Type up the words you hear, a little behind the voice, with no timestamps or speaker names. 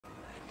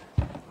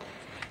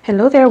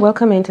Hello there,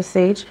 welcome into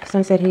Sage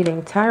Sunset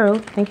Healing Tarot.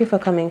 Thank you for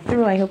coming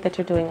through. I hope that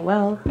you're doing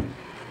well.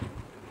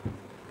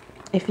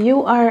 If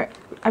you are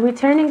a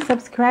returning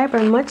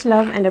subscriber, much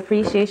love and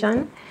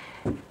appreciation.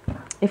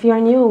 If you are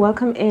new,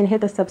 welcome in.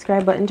 Hit the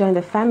subscribe button, join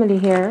the family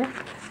here.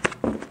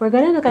 We're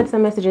going to look at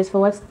some messages for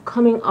what's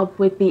coming up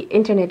with the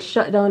internet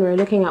shutdown. We're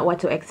looking at what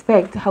to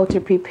expect, how to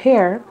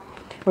prepare.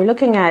 We're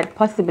looking at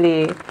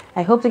possibly,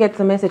 I hope to get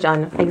some message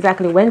on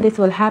exactly when this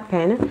will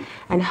happen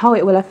and how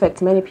it will affect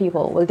many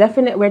people. We're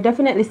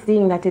definitely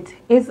seeing that it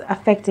is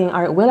affecting,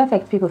 or it will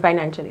affect people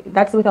financially.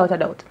 That's without a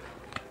doubt.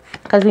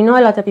 Because we know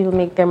a lot of people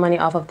make their money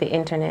off of the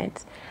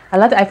internet.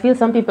 I feel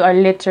some people are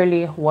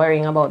literally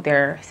worrying about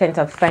their sense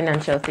of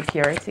financial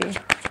security.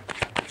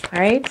 All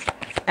right?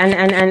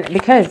 And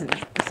because,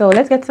 so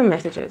let's get some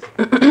messages.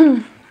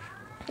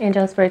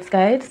 Angel Spirits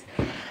Guides.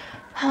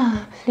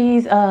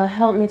 Please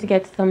help me to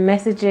get some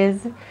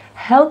messages,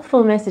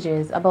 helpful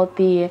messages about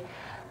the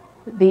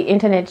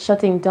internet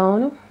shutting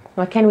down.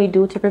 What can we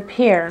do to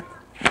prepare?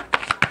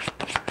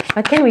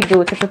 What can we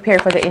do to prepare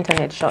for the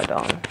internet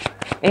shutdown?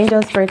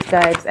 Angel Spirits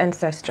Guides,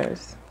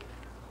 Ancestors.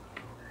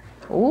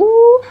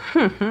 Ooh,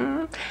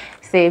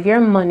 save your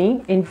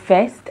money,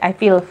 invest. I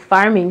feel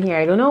farming here.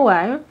 I don't know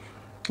why,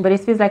 but it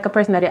feels like a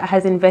person that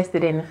has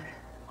invested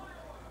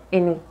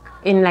in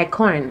like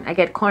corn. I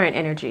get corn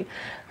energy.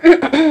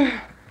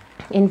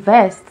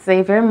 Invest,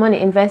 save your money,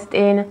 invest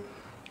in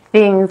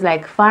things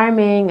like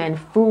farming and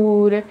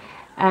food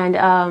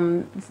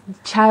and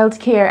child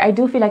care. I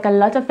do feel like a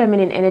lot of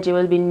feminine energy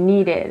will be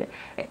needed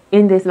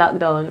in this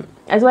lockdown,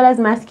 as well as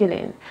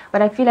masculine.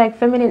 But I feel like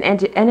feminine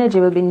energy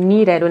will be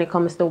needed when it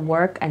comes to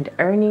work and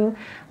earning,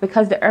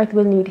 because the earth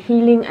will need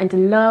healing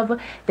and love.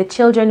 The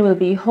children will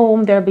be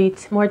home. There'll be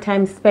more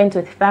time spent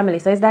with family.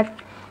 So is that,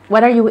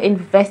 what are you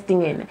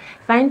investing in?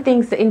 Find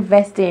things to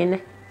invest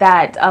in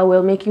that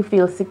will make you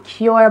feel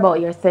secure about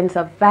your sense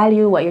of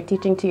value, what you're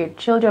teaching to your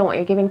children, what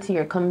you're giving to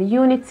your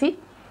community.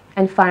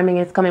 And farming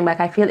is coming back.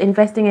 I feel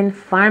investing in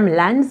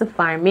farmlands,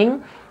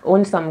 farming,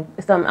 own some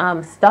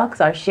stocks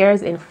or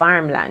shares in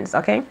farmlands,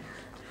 okay?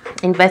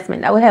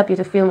 Investment, that will help you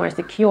to feel more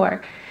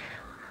secure.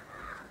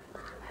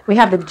 We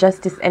have the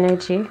justice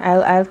energy.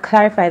 I'll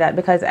clarify that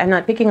because I'm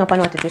not picking up on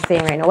what it is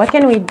saying right now. What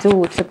can we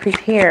do to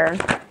prepare?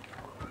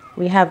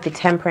 We have the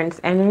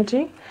temperance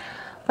energy.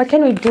 What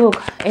can we do,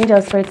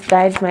 Angel Spirits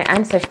Guides, my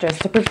ancestors,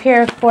 to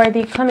prepare for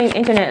the coming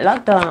internet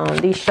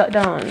lockdown, the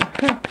shutdown?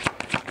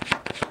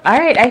 All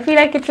right, I feel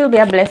like it will be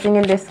a blessing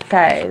in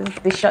disguise,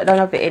 the shutdown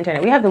of the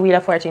internet. We have the Wheel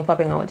of Fortune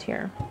popping out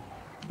here.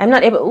 I'm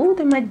not able, oh,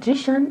 the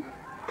Magician.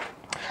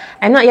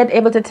 I'm not yet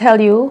able to tell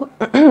you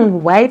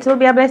why it will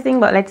be a blessing,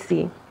 but let's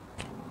see.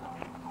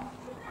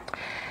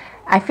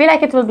 I feel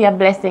like it will be a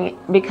blessing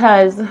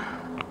because,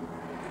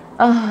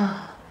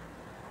 oh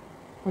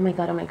my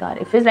God.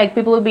 It feels like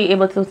people will be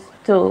able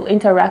to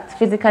interact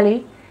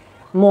physically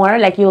more,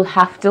 like you'll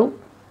have to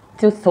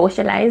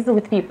socialize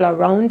with people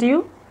around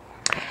you.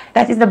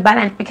 That is the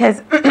balance,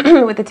 because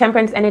with the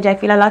temperance energy, I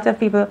feel a lot of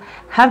people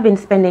have been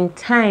spending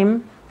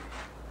time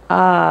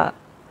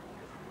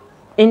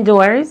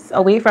indoors,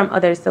 away from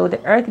others. So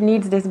the earth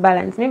needs this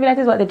balance. Maybe that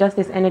is what the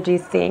justice energy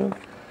is saying.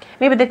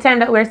 Maybe the time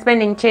that we're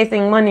spending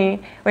chasing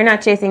money, we're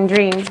not chasing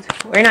dreams.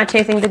 We're not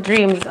chasing the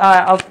dreams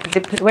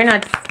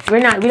we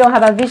don't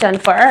have a vision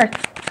for Earth.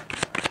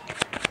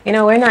 You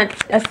know, we're not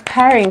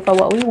aspiring for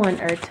what we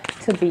want Earth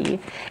to be.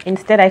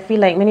 Instead, I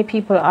feel like many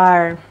people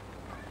are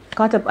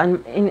caught up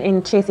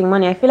in chasing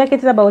money. I feel like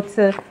it's about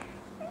to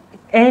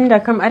end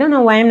or come. I don't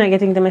know why I'm not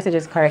getting the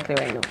messages correctly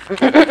right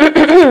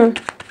now.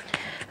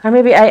 Or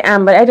maybe I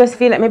am, but I just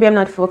feel like maybe I'm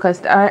not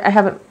focused.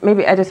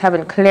 Maybe I just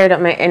haven't cleared up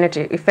my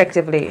energy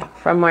effectively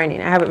from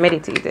morning. I haven't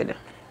meditated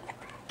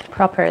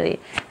properly.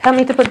 Help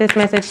me to put this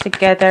message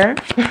together.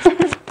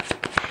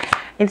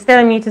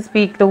 Instead of me to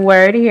speak the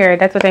word here,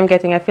 that's what I'm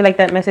getting. I feel like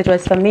that message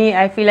was for me.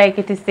 I feel like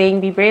it is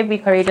saying, be brave, be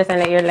courageous, and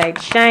let your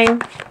light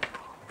shine.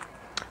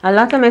 A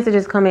lot of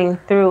messages coming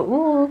through.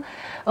 Ooh,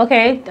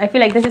 okay. I feel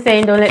like this is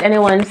saying, don't let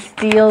anyone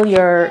steal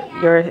your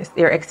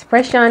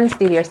expression,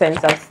 steal your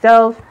sense of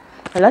self.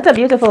 A lot of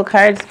beautiful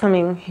cards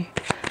coming.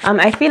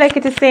 I feel like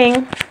it is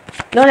saying,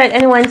 don't let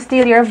anyone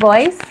steal your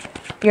voice,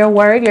 your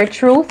word, your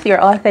truth,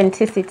 your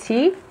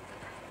authenticity.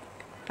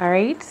 All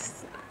right?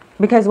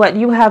 Because what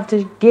you have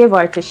to give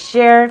or to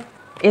share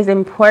is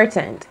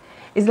important.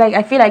 It's like,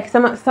 I feel like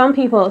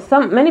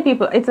many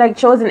people, it's like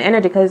chosen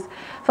energy, because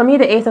for me,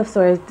 the Ace of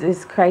Swords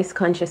is Christ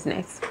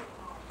consciousness.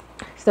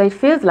 So it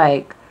feels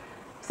like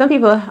some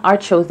people are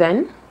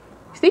chosen.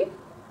 See?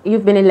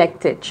 You've been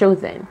elected,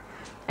 chosen.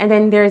 And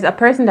then there's a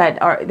person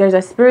there's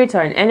a spirit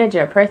or an energy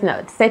or person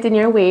that's set in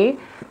your way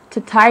to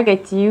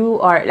target you,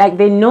 or like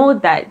they know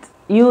that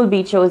you will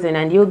be chosen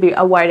and you'll be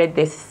awarded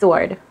this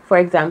sword, for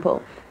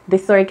example.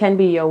 This sword can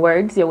be your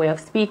words, your way of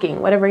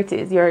speaking, whatever it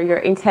is, your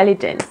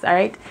intelligence, all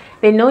right?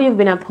 They know you've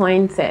been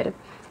appointed.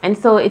 And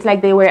so it's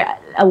like they were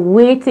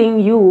awaiting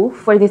you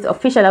for this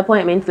official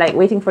appointment, like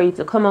waiting for you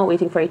to come out,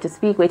 waiting for you to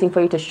speak, waiting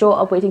for you to show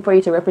up, waiting for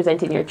you to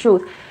represent in your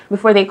truth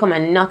before they come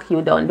and knock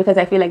you down, because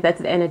I feel like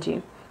that's the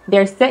energy.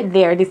 they're set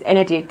there, this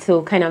energy,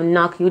 to kind of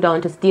knock you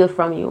down, to steal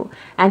from you.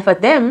 And for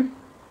them,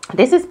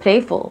 this is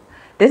playful.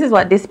 This is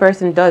what this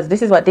person does.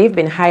 This is what they've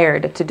been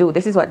hired to do.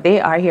 This is what they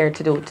are here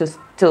to do,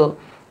 to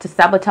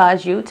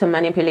sabotage you, to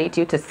manipulate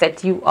you, to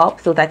set you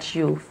up so that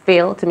you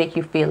fail, to make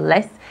you feel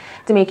less,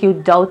 to make you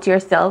doubt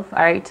yourself,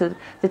 all right, to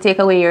take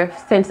away your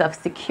sense of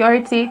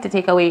security, to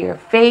take away your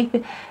faith,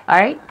 all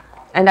right.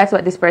 And that's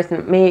what this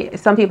person may,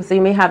 some people say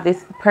you may have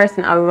this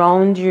person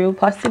around you,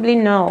 possibly.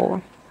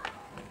 No,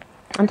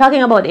 I'm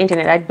talking about the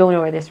internet. I don't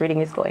know where this reading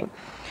is going.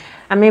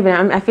 And maybe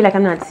I feel like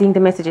I'm not seeing the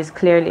messages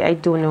clearly. I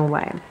don't know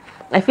why.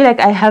 I feel like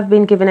I have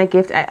been given a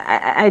gift.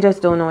 I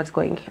just don't know what's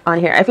going on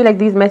here. I feel like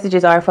these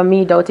messages are for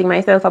me doubting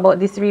myself about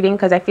this reading,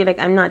 because I feel like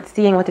I'm not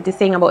seeing what it is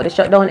saying about the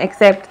shutdown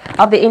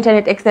of the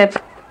internet, except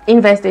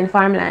invest in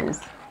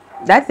farmlands.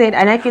 That's it.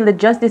 And I feel the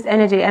justice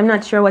energy, I'm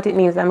not sure what it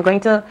means. I'm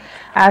going to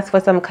ask for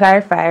some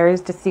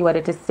clarifiers to see what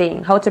it is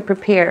saying. How to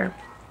prepare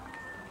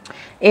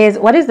is,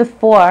 what is the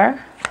four?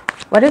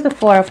 What is the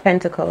Four of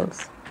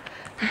Pentacles?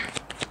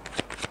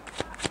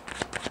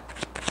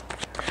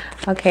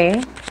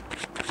 Okay.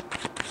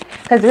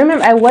 Because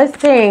remember, I was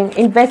saying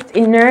invest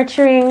in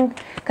nurturing,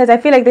 because I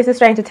feel like this is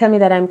trying to tell me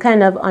that I'm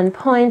kind of on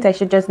point. I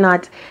should just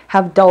not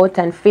have doubt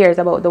and fears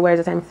about the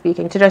words that I'm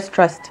speaking, to just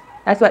trust.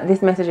 That's what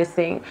this message is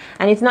saying.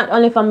 And it's not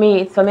only for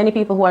me, it's for many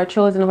people who are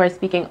chosen, who are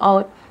speaking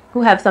out,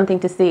 who have something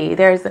to say.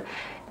 There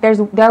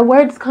are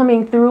words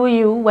coming through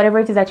you, whatever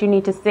it is that you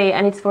need to say,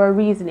 and it's for a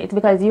reason. It's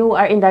because you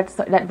are in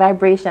that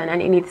vibration,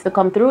 and it needs to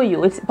come through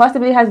you. It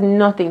possibly has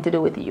nothing to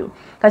do with you,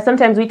 because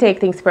sometimes we take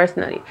things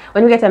personally.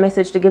 When we get a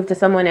message to give to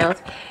someone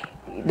else,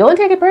 don't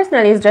take it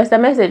personally. It's just a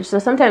message. So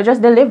sometimes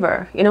just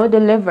deliver,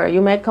 deliver.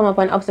 You might come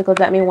upon obstacles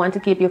that may want to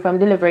keep you from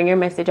delivering your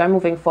message or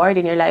moving forward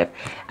in your life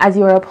as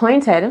you are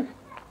appointed.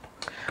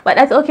 But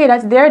that's okay.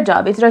 That's their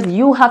job. It's just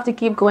you have to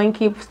keep going,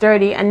 keep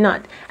sturdy, and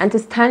to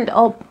stand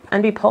up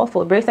and be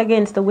powerful. Brace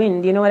against the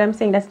wind. You know what I'm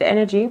saying? That's the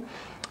energy.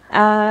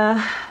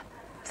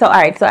 So all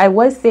right. So I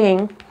was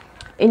saying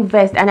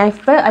invest, and I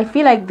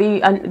feel like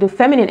the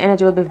feminine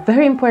energy will be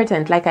very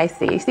important. Like I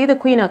say, see, the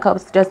Queen of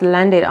Cups just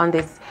landed on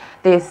this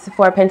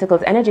Four of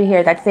Pentacles energy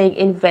here that's saying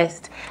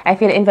invest. I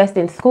feel invest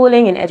in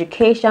schooling, in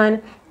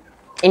education,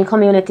 in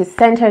community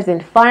centers, in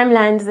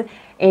farmlands,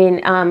 in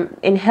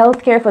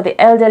healthcare for the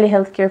elderly,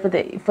 healthcare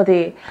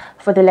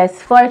for the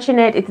less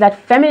fortunate. It's that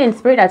feminine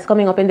spirit that's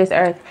coming up in this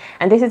earth,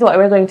 and this is what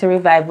we're going to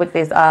revive with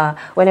this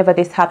whenever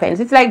this happens.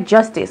 It's like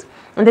justice.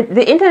 And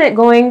the internet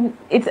going,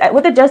 it's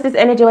with the justice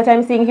energy. What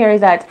I'm seeing here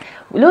is that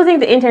losing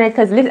the internet,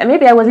 because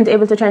maybe I wasn't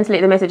able to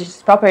translate the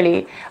messages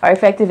properly or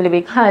effectively,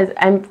 because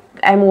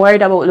I'm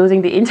worried about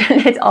losing the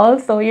internet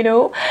also,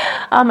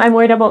 I'm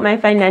worried about my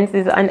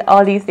finances and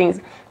all these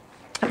things.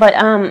 But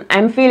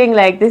I'm feeling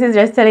like this is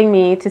just telling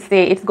me to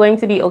say it's going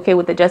to be okay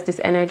with the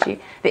justice energy.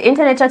 The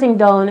internet shutting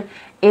down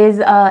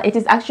it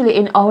is actually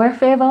in our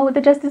favor with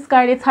the justice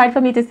card. It's hard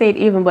for me to say it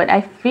even, but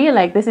I feel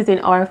like this is in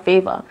our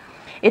favor.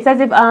 It's as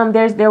if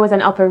there was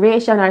an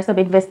operation or some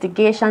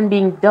investigation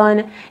being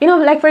done.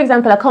 Like for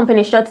example, a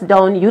company shuts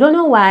down. You don't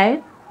know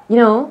why,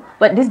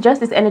 but this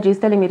justice energy is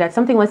telling me that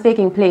something was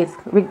taking place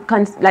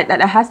like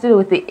that has to do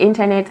with the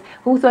internet.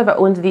 Whosoever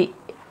owns the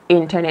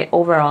internet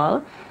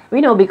overall. We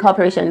know big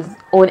corporations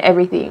own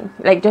everything,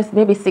 like just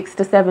maybe 6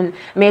 to 7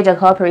 major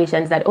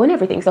corporations that own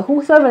everything. So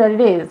whosoever that it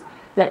is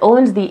that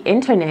owns the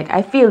internet,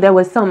 I feel there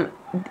was some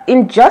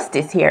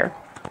injustice here.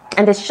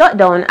 And the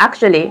shutdown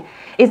actually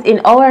is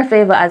in our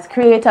favor as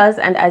creators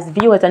and as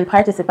viewers and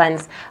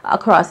participants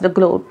across the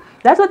globe.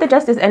 That's what the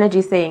justice energy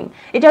is saying.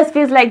 It just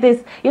feels like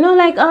this,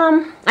 like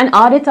an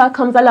auditor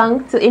comes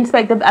along to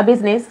inspect a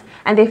business,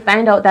 and they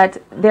find out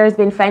that there's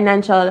been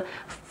financial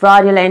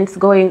fraudulence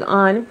going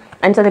on,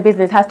 and so the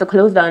business has to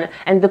close down,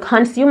 and the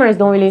consumers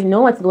don't really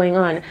know what's going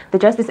on. The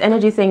justice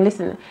energy is saying,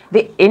 listen,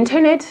 the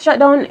internet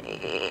shutdown,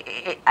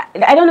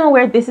 I don't know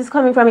where this is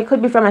coming from. It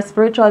could be from a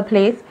spiritual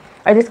place,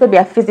 or this could be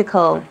a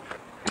physical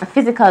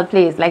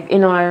place, like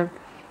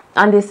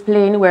on this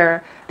plane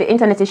where the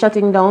internet is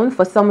shutting down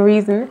for some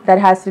reason that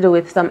has to do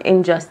with some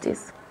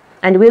injustice.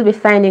 And we'll be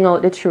finding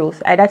out the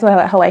truth. That's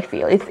how I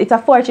feel. It's a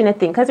fortunate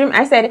thing, because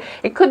I said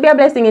it could be a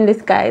blessing in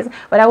disguise,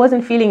 but I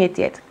wasn't feeling it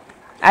yet.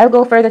 I'll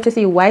go further to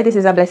see why this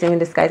is a blessing in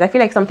disguise. I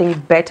feel like something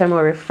better,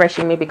 more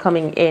refreshing may be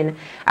coming in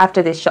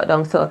after this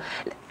shutdown. So,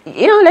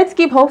 let's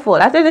keep hopeful.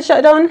 After the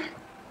shutdown,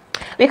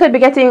 we could be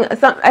getting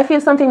I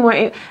feel something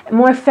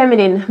more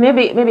feminine.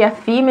 Maybe a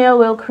female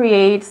will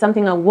create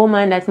something, a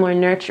woman that's more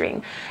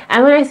nurturing.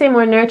 And when I say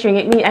more nurturing,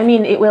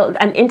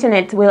 an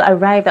internet will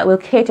arrive that will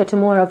cater to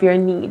more of your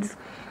needs.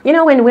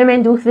 When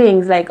women do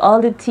things like all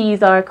the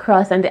T's are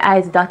crossed and the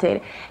I's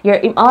dotted,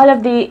 all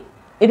of the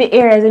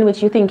areas in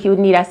which you think you would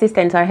need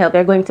assistance or help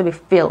are going to be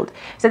filled.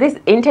 So this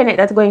internet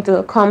that's going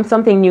to come,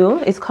 something new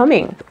is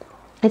coming.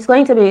 It's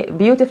going to be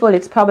beautiful.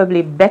 It's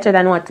probably better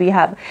than what we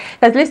have.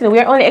 Because listen, we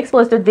are only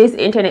exposed to this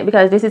internet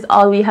because this is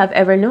all we have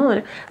ever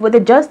known. But the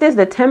justice,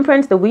 the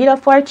temperance, the wheel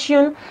of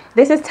fortune,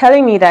 this is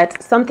telling me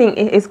that something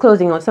is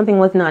closing out. Something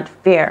was not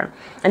fair.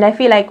 And I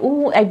feel like,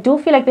 ooh, I do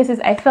feel like this is,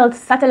 I felt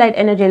satellite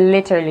energy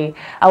literally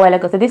a while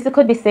ago. So this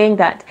could be saying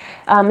that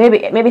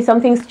maybe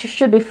some things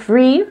should be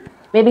free.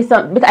 Maybe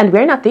some, but and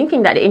we're not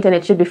thinking that the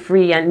internet should be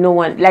free and no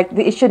one, like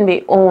it shouldn't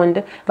be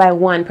owned by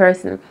one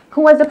person.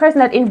 Who was the person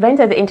that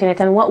invented the internet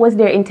and what was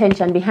their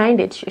intention behind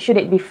it? Should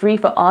it be free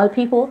for all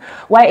people?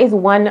 Why is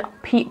one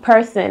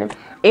person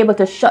able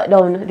to shut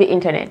down the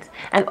internet?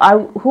 And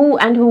who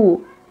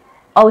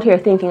out here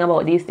thinking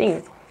about these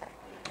things?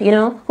 You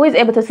know, who is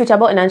able to switch a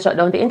button and shut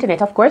down the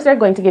internet? Of course, they're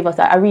going to give us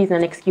a reason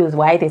and excuse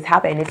why this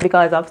happened. It's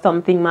because of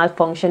something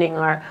malfunctioning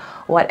or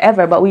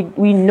whatever. But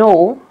we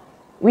know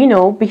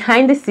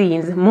behind the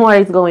scenes more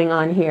is going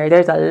on here.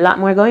 There's a lot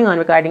more going on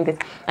regarding this.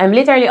 I'm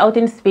literally out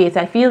in space.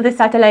 I feel the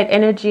satellite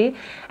energy.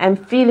 I'm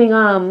feeling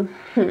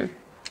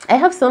I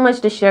have so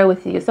much to share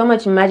with you, so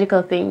much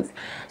magical things,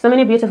 so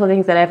many beautiful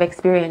things that I've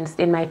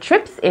experienced in my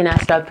trips in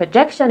astral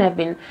projection.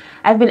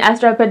 I've been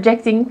astral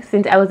projecting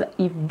since I was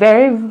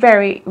very,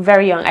 very,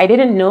 very young. I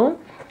didn't know.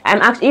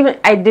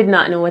 I did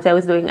not know what I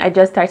was doing. I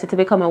just started to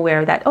become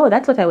aware that, oh,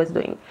 that's what I was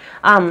doing.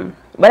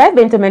 But I've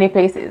been to many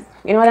places.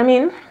 You know what I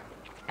mean?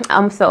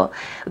 So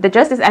the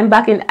justice, I'm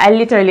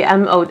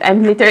out.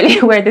 I'm literally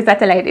where the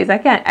satellite is.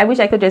 I wish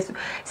I could just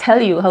tell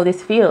you how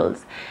this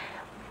feels.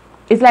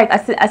 It's like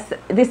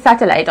this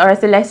satellite or a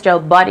celestial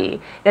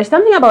body. There's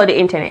something about the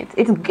internet.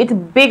 It's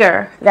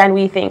bigger than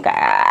we think.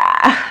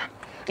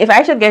 If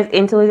I should get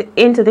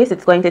into this,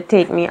 it's going to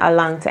take me a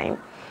long time.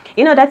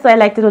 You know, that's why I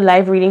like to do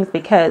live readings,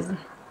 because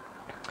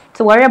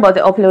to worry about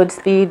the upload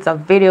speeds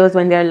of videos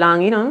when they're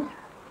long, you know.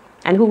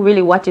 And who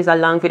really watches a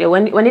long video?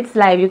 When it's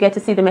live, you get to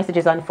see the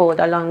messages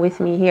unfold along with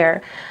me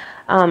here.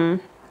 All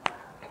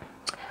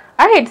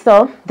right,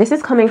 so this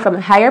is coming from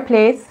a higher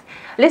place.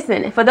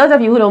 Listen, for those of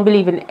you who don't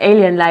believe in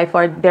alien life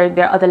or there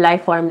are other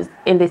life forms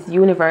in this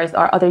universe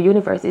or other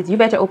universes, you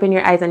better open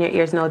your eyes and your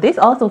ears now. This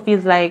also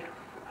feels like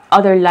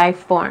other life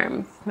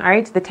forms, all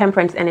right? The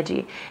temperance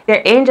energy. There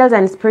are angels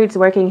and spirits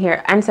working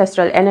here,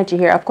 ancestral energy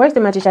here. Of course, the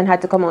magician had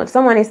to come out.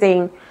 Someone is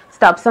saying,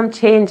 stop, some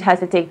change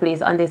has to take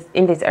place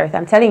in this earth.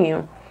 I'm telling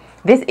you.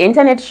 This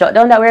internet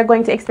shutdown that we're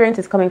going to experience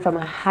is coming from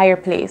a higher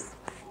place.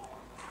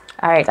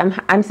 All right,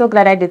 I'm so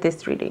glad I did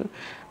this reading.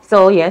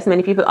 So yes,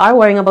 many people are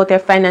worrying about their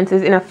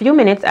finances. In a few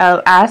minutes,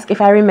 I'll ask if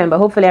I remember.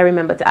 Hopefully, I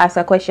remember to ask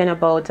a question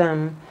about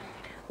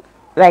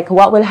like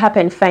what will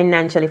happen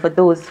financially for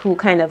those who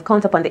kind of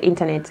count upon the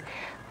internet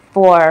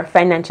for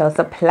financial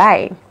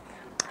supply.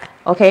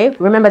 Okay,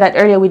 remember that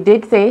earlier we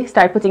did say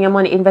start putting your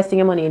money, investing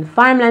your money in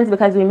farmlands,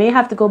 because we may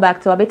have to go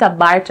back to a bit of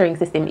bartering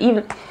system.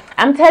 Even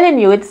I'm telling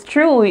you, it's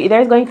true.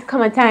 There's going to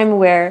come a time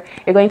where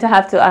you're going to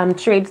have to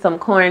trade some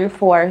corn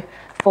for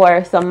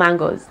some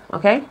mangoes.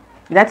 Okay,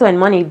 that's when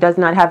money does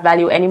not have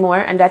value anymore,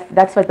 and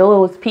that's for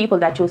those people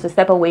that choose to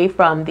step away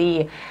from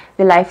the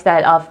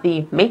lifestyle of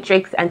the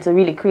matrix and to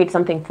really create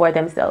something for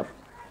themselves.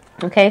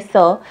 Okay,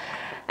 so.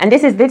 And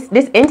this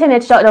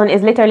internet shutdown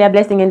is literally a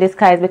blessing in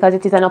disguise, because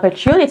it is an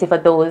opportunity for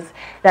those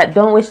that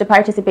don't wish to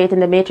participate in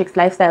the matrix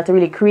lifestyle to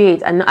really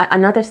create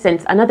another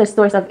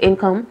source of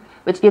income,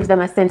 which gives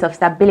them a sense of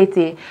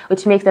stability,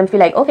 which makes them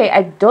feel like, okay,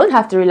 I don't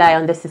have to rely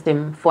on the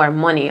system for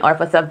money or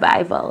for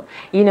survival.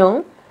 You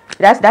know,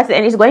 and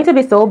it's going to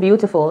be so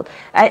beautiful.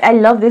 I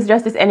love this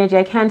justice energy.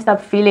 I can't stop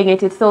feeling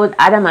it. It's so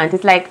adamant.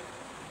 It's like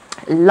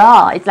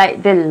law. It's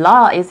like the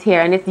law is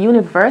here, and it's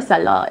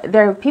universal law.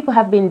 People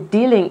have been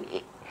dealing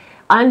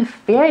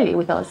unfairly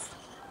with us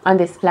on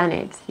this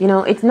planet. You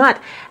know, it's not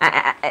all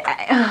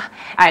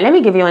right, let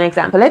me give you an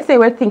example. Let's say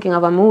we're thinking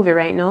of a movie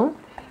right now,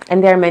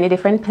 and there are many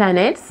different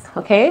planets,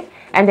 okay?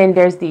 And then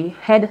there's the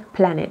head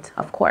planet,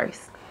 of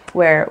course,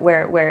 where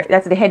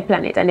that's the head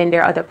planet, and then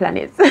there are other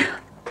planets.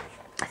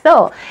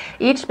 So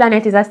each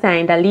planet is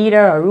assigned a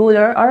leader or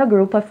ruler or a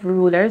group of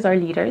rulers or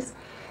leaders,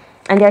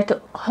 and they're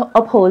to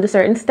uphold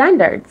certain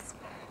standards.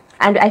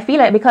 And I feel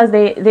like because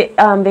they're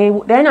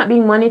not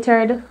being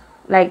monitored,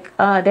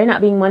 they're not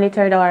being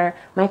monitored or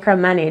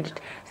micromanaged.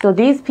 So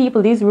these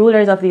people, these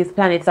rulers of these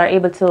planets, are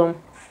able to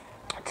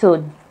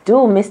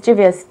do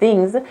mischievous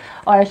things,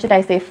 or should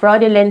I say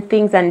fraudulent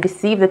things, and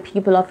deceive the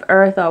people of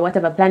Earth or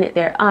whatever planet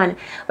they're on.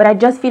 But I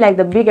just feel like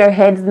the bigger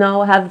heads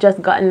now have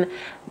just gotten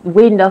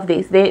wind of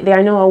this. They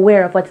are now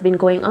aware of what's been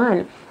going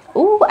on.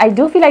 Ooh, I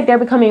do feel like they're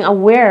becoming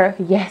aware,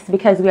 yes,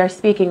 because we are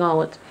speaking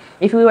out.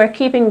 If we were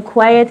keeping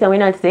quiet and we're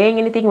not saying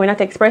anything, we're not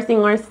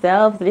expressing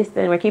ourselves,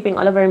 listen, we're keeping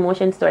all of our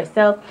emotions to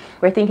ourselves,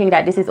 we're thinking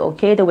that this is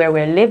okay, the way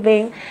we're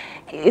living.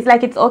 It's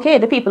like it's okay.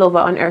 The people over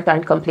on Earth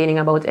aren't complaining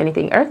about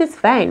anything. Earth is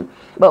fine.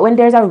 But when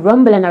there's a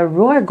rumble and a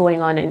roar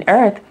going on in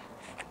Earth,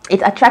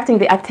 it's attracting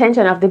the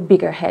attention of the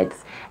bigger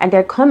heads. And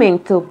they're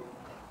coming to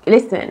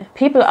listen.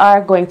 People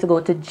are going to go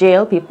to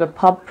jail. People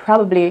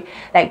probably,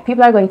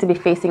 people are going to be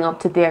facing up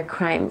to their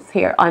crimes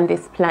here on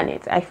this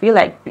planet. I feel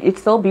like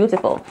it's so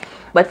beautiful.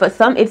 But for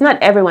some, it's not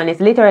everyone.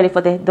 It's literally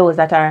for those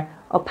that are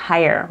up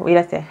higher. We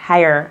just say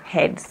higher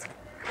heads.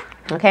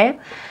 Okay,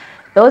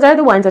 those are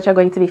the ones that are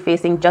going to be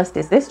facing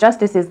justice. This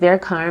justice is their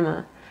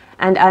karma.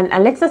 And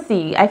let's just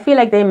see. I feel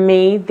like they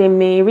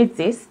may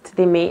resist,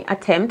 they may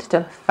attempt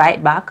to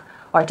fight back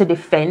or to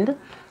defend,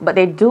 but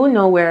they do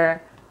know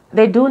what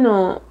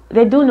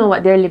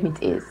their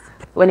limit is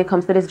when it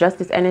comes to this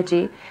justice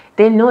energy.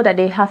 They know that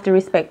they have to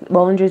respect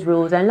boundaries,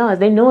 rules, and laws.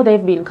 They know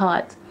they've been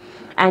caught,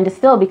 and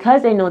still,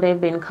 because they know they've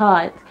been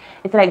caught,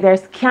 it's like they're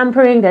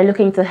scampering, they're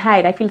looking to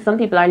hide. I feel some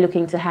people are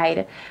looking to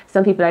hide.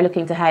 Some people are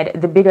looking to hide.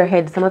 The bigger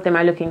heads, some of them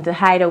are looking to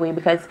hide away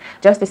because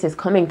justice is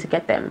coming to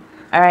get them.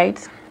 All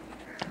right.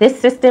 This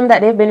system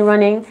that they've been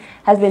running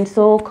has been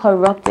so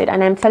corrupted.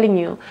 And I'm telling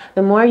you,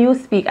 the more you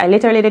speak, I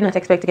literally did not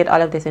expect to get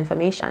all of this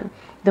information.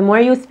 The more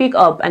you speak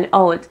up and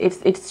out,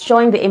 it's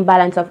showing the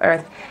imbalance of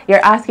Earth.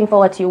 You're asking for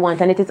what you want.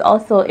 And it is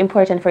also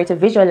important for you to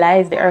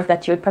visualize the Earth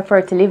that you would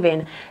prefer to live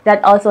in.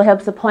 That also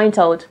helps to point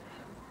out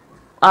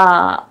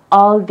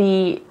all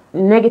the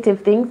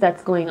negative things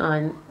that's going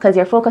on, because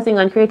you're focusing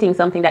on creating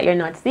something that you're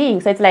not seeing.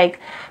 So it's like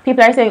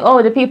people are saying,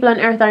 oh, the people on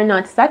Earth are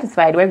not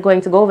satisfied, we're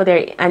going to go over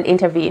there and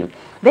intervene.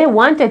 They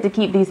wanted to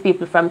keep these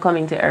people from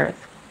coming to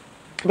Earth.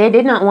 They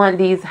did not want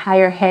these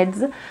higher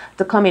heads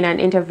to come in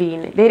and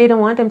intervene. They didn't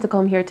want them to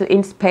come here to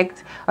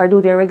inspect or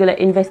do their regular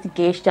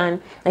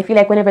investigation. I feel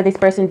like whenever these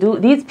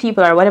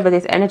people or whatever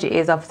this energy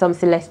is of some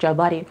celestial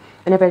body,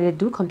 whenever they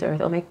do come to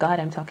Earth, oh my God,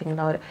 I'm talking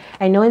loud.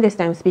 I know in this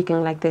time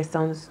speaking like this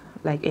sounds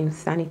like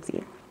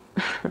insanity.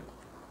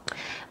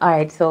 All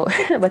right, so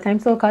but I'm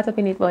so caught up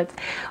in it. But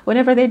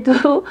whenever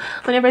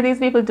these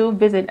people do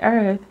visit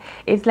Earth,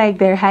 it's like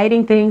they're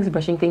hiding things,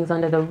 brushing things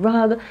under the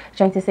rug,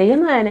 trying to say, yeah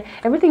man,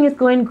 everything is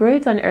going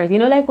great on Earth. You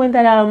know, like when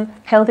that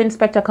health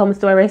inspector comes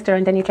to a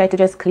restaurant and you try to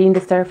just clean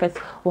the surface,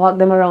 walk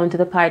them around to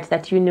the parts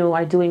that you know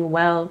are doing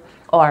well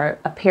or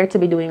appear to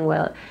be doing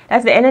well.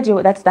 That's the energy.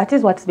 That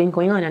is what's been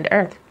going on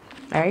Earth.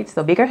 All right,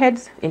 so bigger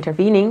heads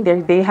intervening.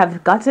 They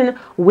have gotten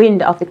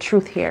wind of the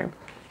truth here.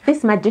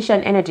 This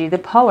magician energy, the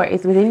power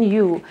is within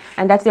you,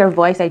 and that's their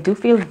voice. I do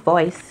feel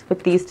voice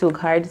with these two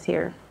cards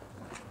here.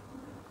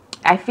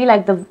 I feel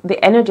like the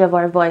energy of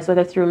our voice,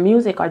 whether through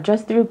music or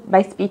just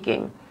by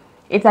speaking,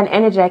 it's an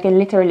energy I can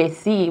literally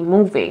see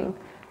moving.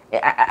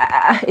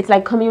 It's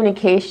like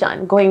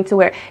communication going to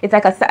where it's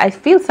like I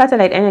feel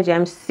satellite energy.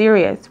 I'm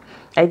serious.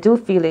 I do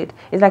feel it.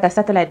 It's like a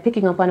satellite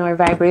picking up on our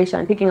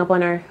vibration, picking up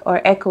on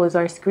our echoes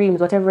or screams,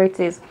 whatever it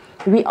is.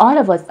 All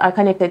of us are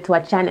connected to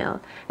a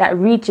channel that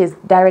reaches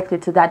directly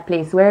to that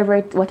place, wherever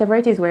it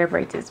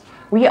is.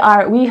 We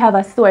have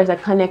a source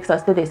that connects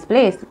us to this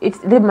place.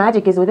 The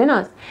magic is within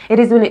us. It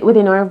is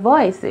within our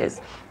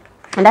voices.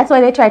 And that's why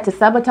they try to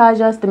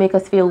sabotage us, to make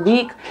us feel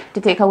weak,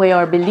 to take away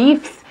our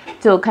beliefs,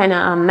 to kind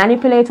of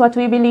manipulate what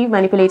we believe,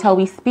 manipulate how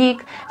we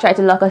speak, try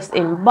to lock us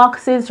in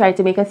boxes, try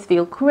to make us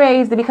feel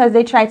crazy, because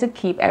they try to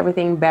keep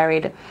everything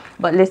buried.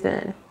 But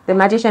listen, the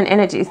magician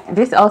energies,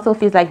 this also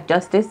feels like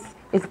justice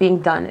is being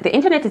done. The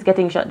internet is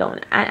getting shut down,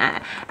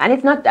 and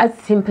it's not as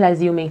simple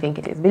as you may think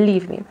it is.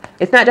 Believe me,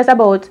 it's not just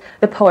about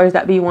the powers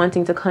that be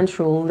wanting to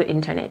control the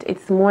internet.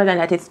 It's more than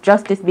that. It's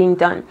justice being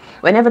done.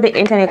 Whenever the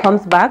internet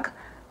comes back,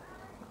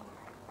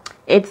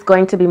 it's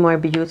going to be more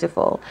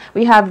beautiful.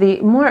 We have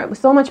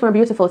so much more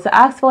beautiful. So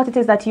ask for what it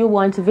is that you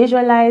want to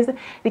visualize,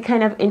 the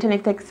kind of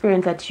internet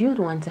experience that you'd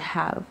want to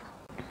have.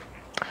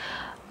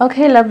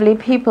 Okay, lovely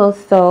people.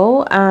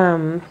 So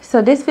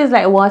this feels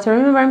like water.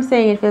 Remember, I'm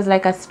saying it feels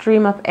like a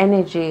stream of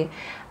energy,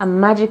 a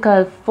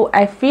magical.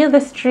 I feel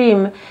the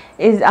stream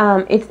is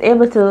it's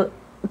able to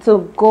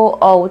go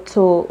out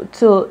to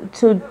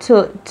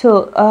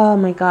oh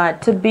my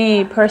God, to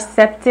be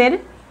percepted,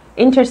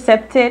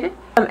 intercepted.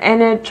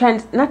 And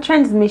not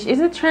transmission. Is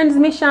it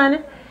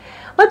transmission?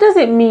 What does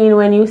it mean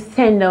when you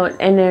send out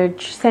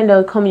energy, send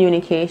out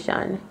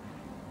communication?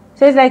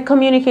 So it's like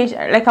communication,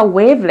 like a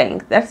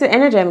wavelength. That's the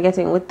energy I'm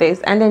getting with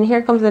this. And then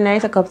here comes the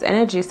Knight of Cups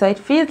energy. So it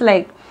feels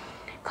like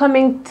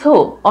coming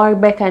to, or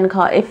beck and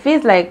call. It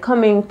feels like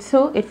coming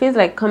to. It feels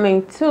like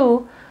coming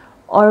to,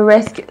 or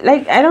rescue.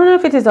 Like, I don't know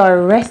if it is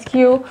our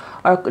rescue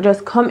or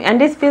just come.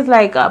 And this feels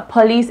like a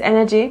police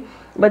energy.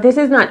 But this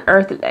is not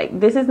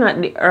this is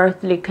not the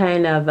earthly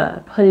kind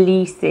of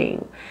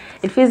policing.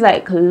 It feels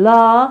like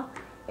law.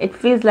 It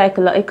feels like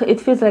law.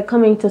 It feels like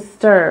coming to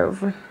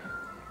serve.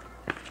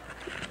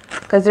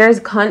 Because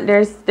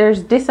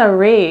there's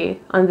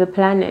disarray on the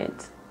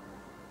planet.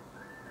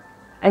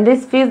 And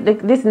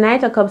this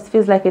Knight of Cups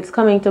feels like it's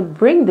coming to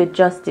bring the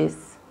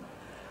justice.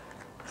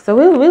 So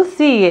we'll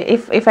see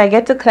if I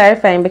get to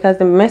clarifying, because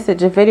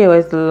the video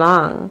is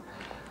long.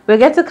 We'll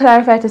get to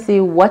clarify to see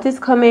what is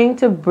coming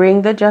to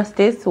bring the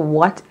justice.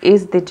 What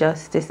is the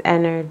justice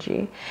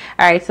energy?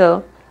 All right,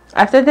 so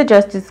after the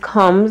justice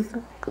comes,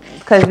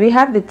 because we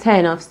have the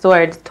 10 of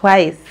Swords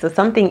twice, so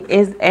something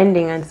is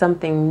ending and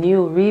something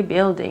new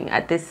rebuilding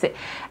at this.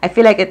 I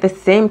feel like at the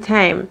same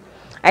time,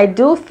 I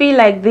do feel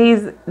like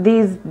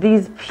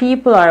these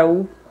people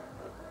are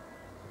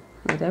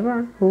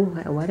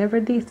whatever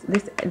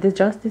the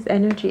justice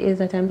energy is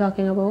that I'm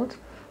talking about.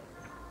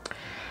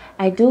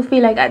 I do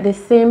feel like at the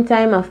same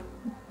time of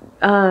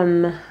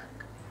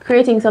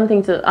creating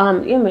something to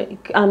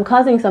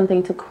causing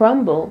something to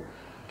crumble,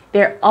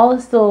 they're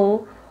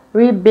also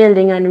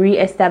rebuilding and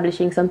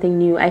re-establishing something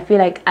new. I feel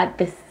like at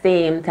the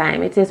same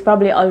time, it is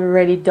probably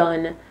already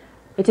done.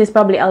 It is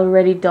probably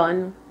already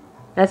done.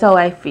 That's how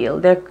I feel.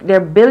 They're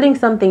building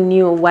something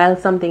new while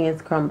something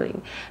is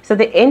crumbling. So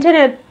the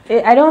internet,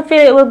 I don't feel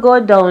it will go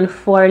down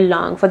for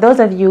long. For those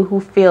of you who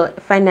feel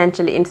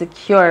financially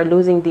insecure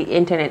losing the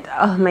internet,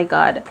 oh my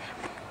God,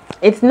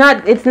 it's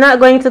not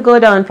going to go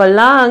down for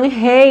long.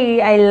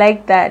 Hey, I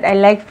like that. I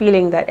like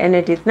feeling that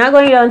energy. It's not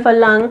going down for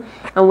long,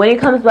 and when it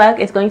comes back,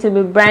 it's going to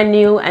be brand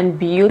new and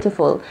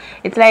beautiful.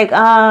 It's like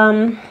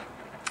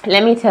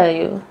let me tell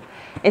you,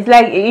 it's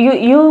like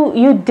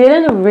you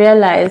didn't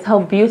realize how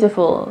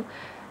beautiful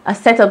a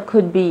setup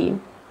could be.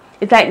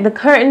 It's like the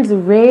curtains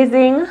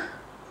raising,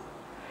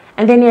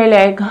 and then you're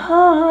like,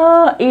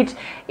 oh,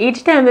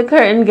 each time the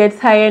curtain gets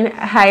higher and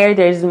higher,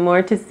 there's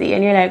more to see,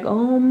 and you're like,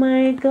 oh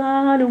my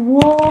God,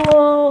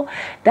 whoa,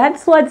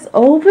 that's what's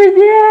over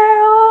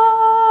there.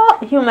 Oh,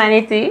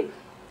 humanity,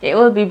 it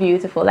will be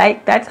beautiful.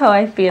 Like, that's how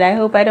I feel. I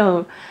hope I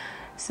don't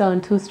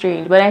sound too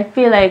strange, but I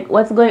feel like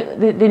what's going,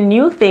 the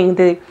new thing,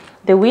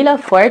 the wheel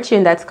of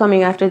fortune that's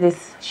coming after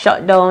this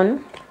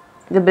shutdown,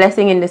 the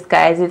blessing in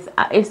disguise,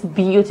 it's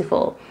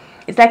beautiful.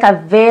 It's like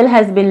a veil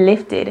has been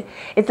lifted.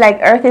 It's like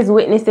Earth is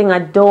witnessing a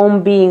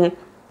dome being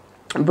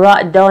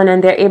brought down,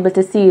 and they're able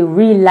to see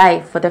real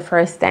life for the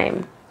first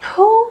time.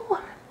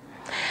 Oh.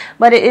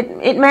 But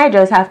it might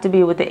just have to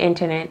be with the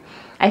internet.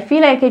 I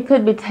feel like it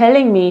could be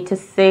telling me to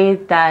say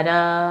that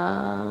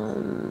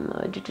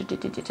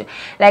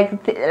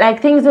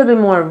like things will be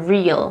more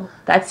real.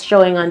 That's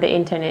showing on the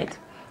internet.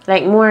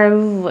 Like more,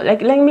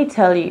 like, let me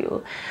tell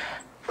you.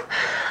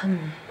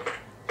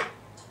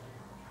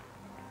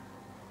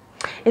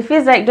 It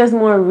feels like there's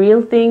more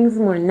real things,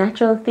 more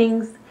natural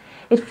things.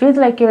 It feels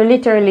like you're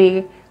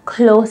literally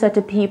closer to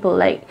people.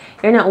 Like,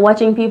 you're not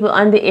watching people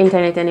on the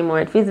internet anymore.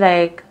 It feels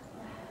like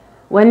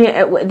when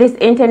this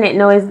internet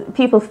now is,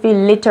 people feel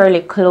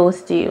literally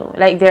close to you.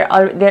 Like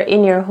they're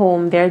in your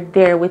home. They're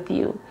there with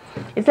you.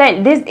 It's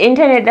like this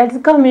internet that's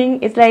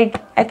coming. It's like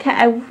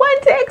I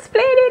want to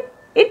explain it.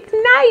 It's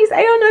nice.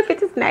 I don't know if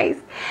it is nice,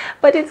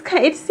 but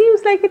it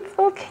seems like it's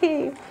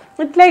okay.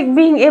 It's like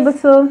being able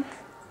to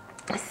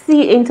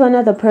see into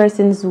another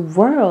person's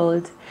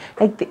world.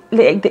 Like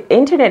the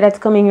internet that's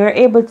coming, you're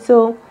able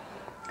to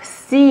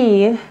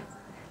see,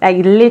 like,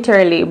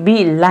 literally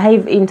be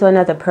live into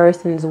another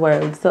person's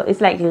world. So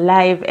it's like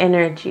live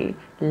energy,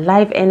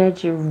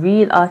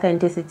 real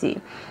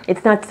authenticity.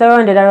 It's not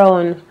surrounded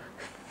around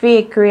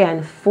fakery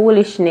and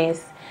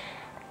foolishness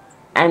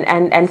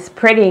and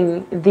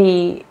spreading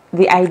the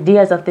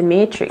ideas of the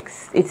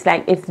matrix. It's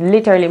like, it's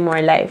literally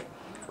more life.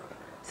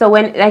 So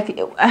when, like,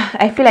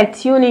 I feel like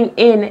tuning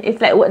in,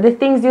 it's like the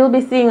things you'll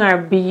be seeing are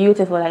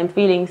beautiful. I'm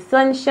feeling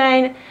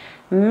sunshine,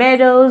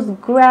 meadows,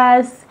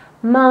 grass,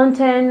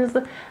 mountains,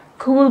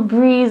 cool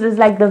breeze. It's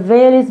like the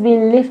veil is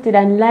being lifted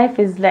and life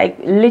is like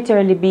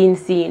literally being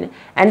seen.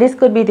 And this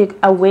could be the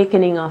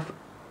awakening of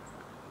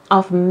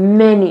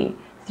many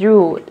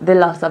through the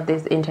loss of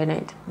this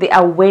internet. The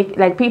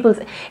like people's,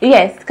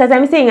 yes, because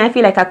I'm saying I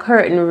feel like a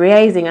curtain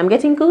rising. I'm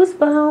getting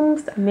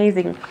goosebumps.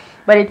 Amazing.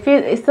 But it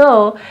feels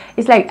so,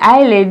 it's like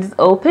eyelids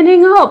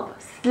opening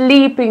up,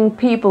 sleeping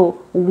people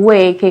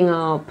waking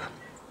up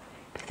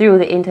through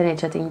the internet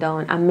shutting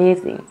down.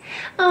 Amazing.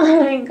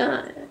 Oh my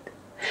God.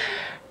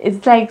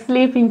 It's like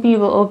sleeping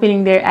people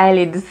opening their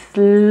eyelids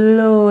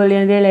slowly,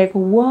 and they're like,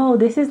 whoa,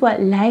 this is what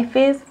life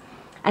is.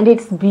 And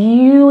it's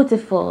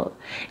beautiful.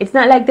 It's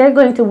not like they're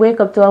going to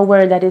wake up to a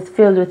world that is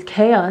filled with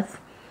chaos,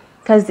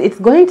 because it's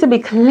going to be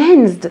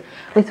cleansed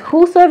with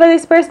whosoever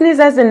this person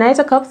is, as the Knight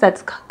of Cups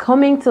that's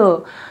coming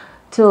to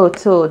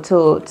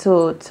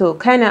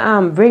kind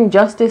of bring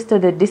justice to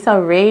the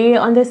disarray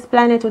on this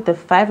planet with the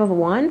Five of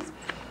Wands.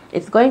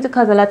 It's going to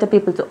cause a lot of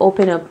people to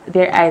open up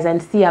their eyes and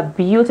see a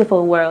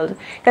beautiful world,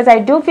 because I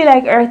do feel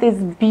like Earth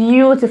is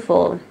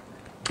beautiful.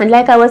 And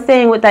like I was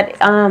saying with that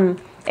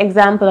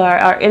example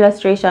or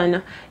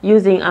illustration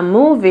using a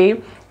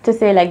movie, to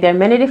say, like, there are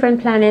many different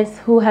planets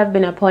who have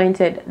been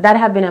appointed,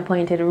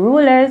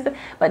 rulers,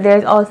 but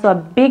there's also a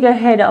bigger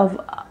head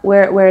of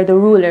where the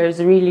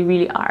rulers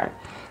really are.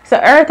 So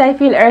Earth, I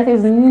feel Earth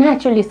is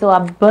naturally so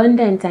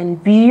abundant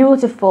and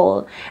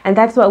beautiful, and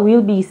that's what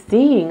we'll be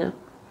seeing.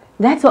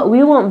 That's what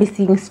we won't be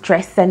seeing,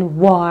 stress and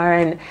war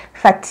and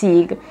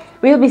fatigue.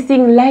 We'll be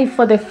seeing life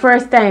for the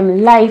first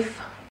time,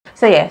 life.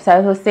 So yeah, so I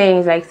was saying,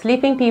 it's like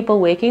sleeping people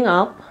waking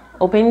up,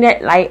 opening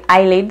their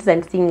eyelids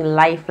and seeing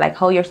life, like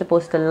how you're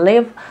supposed to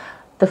live,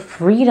 the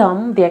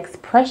freedom, the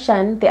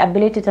expression, the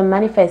ability to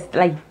manifest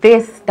like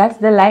this. That's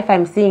the life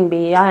I'm seeing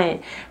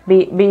beyond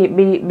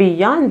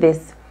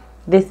this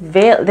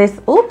veil,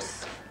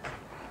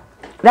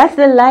 that's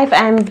the life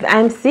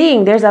I'm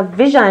seeing. There's a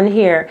vision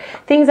here.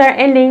 Things are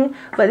ending,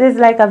 but there's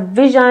like a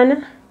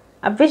vision.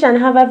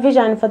 Have a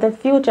vision for the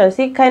future.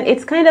 See,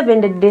 it's kind of in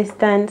the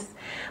distance,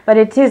 but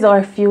it is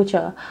our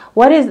future.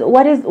 What is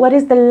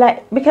the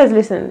light? Because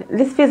listen,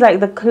 this feels like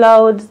the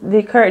clouds,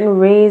 the curtain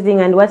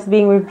raising, and what's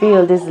being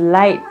revealed is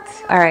light.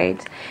 All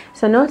right.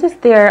 So notice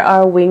there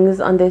are wings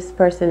on this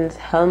person's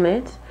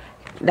helmet.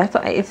 That's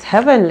why it's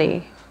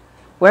heavenly.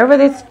 Wherever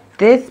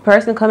this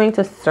person coming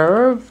to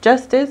serve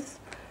justice,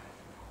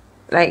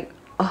 like,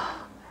 oh.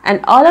 And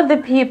all of the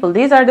people,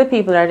 these are the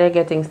people that are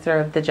getting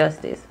served the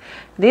justice.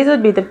 These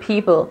would be the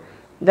people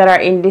that are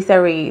in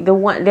disarray.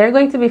 They're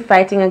going to be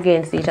fighting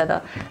against each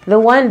other. The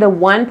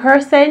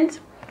 1%,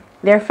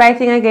 they're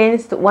fighting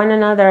against one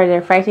another.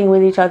 They're fighting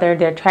with each other.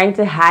 They're trying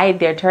to hide.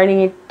 They're turning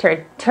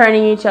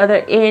each other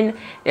in.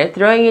 They're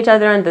throwing each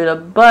other under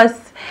the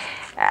bus.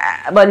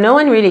 But no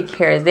one really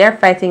cares. They're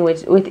fighting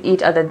with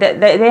each other.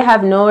 They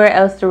have nowhere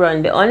else to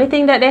run. The only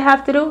thing that they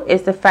have to do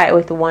is to fight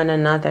with one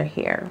another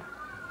here.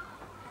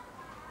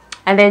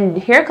 And then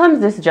here comes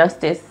this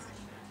justice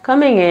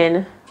coming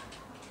in,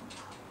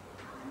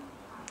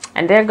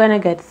 and they're gonna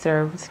get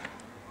served.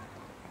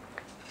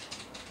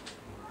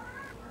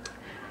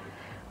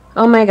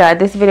 Oh my god,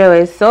 this video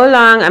is so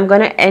long. I'm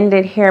gonna end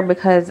it here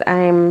because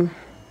I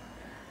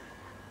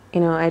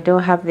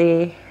don't have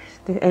the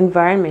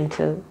environment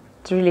to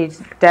really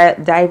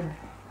dive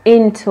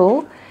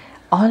into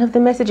all of the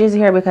messages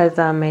here, because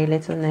my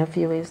little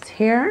nephew is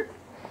here,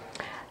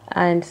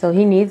 and so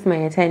he needs my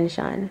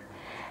attention.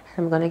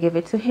 I'm gonna give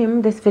it to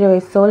him. This video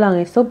is so long.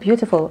 It's so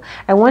beautiful.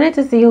 I wanted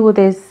to see who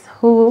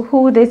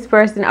this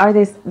person or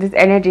this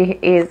energy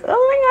is. Oh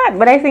my god!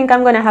 But I think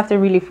I'm gonna have to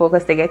really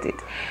focus to get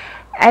it.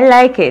 I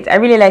like it. I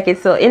really like it.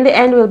 So in the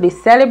end, we'll be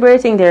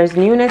celebrating. There's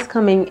newness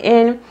coming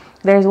in.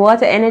 There's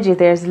water energy.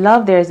 There's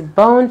love. There's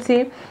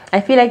bounty. I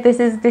feel like this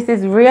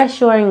is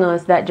reassuring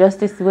us that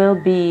justice will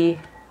be.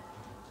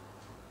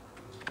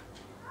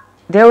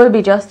 There will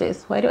be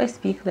justice. Why do I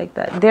speak like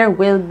that? There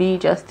will be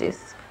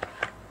justice.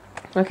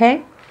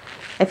 Okay.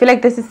 I feel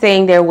like this is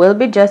saying there will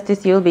be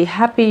justice, you'll be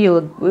happy,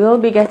 you will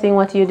be getting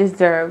what you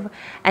deserve.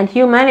 And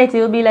humanity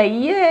will be like,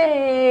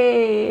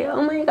 yay!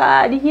 Oh my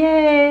god,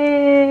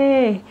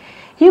 yay!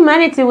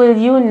 Humanity will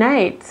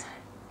unite.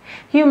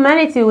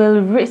 Humanity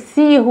will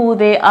see who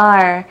they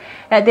are.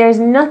 That there's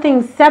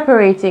nothing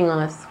separating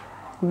us.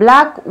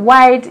 Black,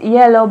 white,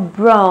 yellow,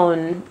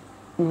 brown,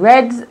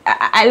 red.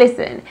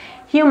 Listen,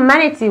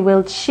 humanity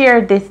will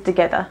share this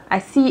together.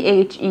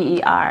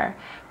 CHEER.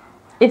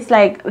 It's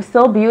like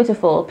so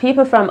beautiful.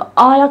 People from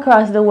all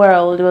across the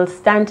world will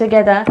stand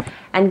together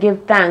and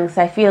give thanks.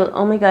 I feel,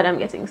 oh my god, I'm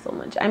getting so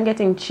much. I'm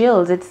getting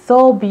chills. It's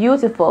so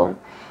beautiful.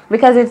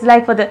 Because it's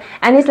like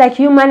and it's like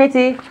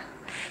humanity,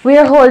 we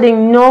are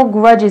holding no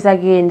grudges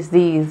against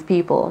these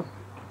people.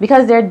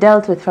 Because they're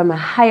dealt with from a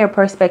higher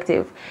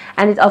perspective.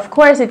 And of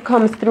course it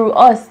comes through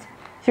us.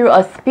 Through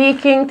us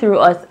speaking, through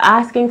us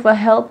asking for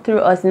help, through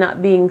us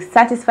not being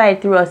satisfied,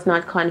 through us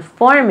not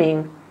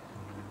conforming.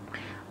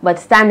 But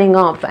standing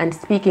up and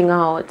speaking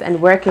out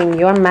and working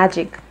your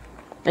magic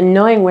and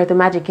knowing where the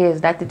magic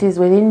is, that it is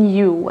within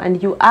you,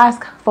 and you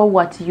ask for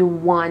what you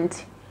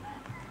want.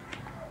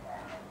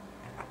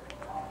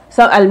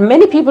 So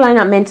many people are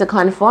not meant to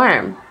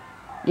conform,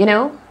 you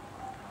know.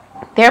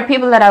 There are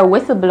people that are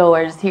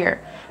whistleblowers here.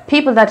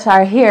 People that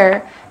are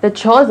here, the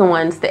chosen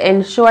ones, to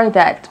ensure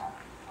that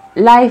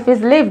life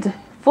is lived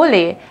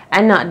fully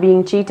and not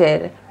being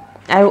cheated.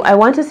 I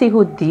want to see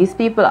who these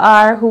people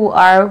are, who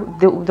are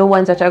the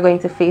ones that are going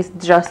to face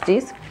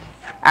justice.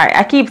 Alright,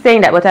 I keep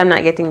saying that, but I'm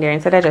not getting there.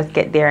 Instead I just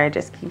get there, I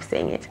just keep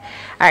saying it.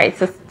 Alright,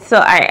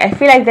 so I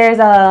feel like there's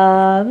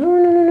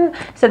a...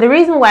 So the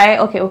reason why...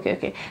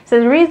 Okay. So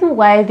the reason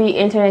why the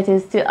internet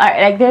is still...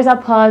 like, there's a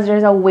pause,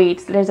 there's a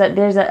wait, there's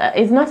a...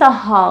 It's not a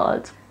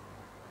halt,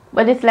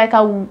 but it's like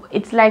a...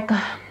 It's like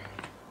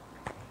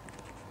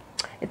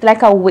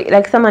a wait,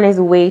 like someone is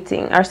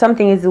waiting, or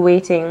something is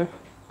waiting.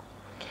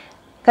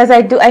 Because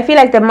I feel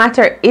like the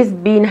matter is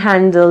being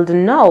handled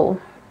now.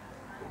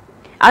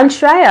 On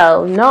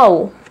trial,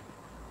 no.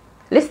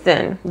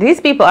 Listen, these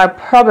people are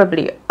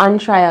probably on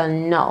trial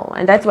now.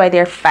 And that's why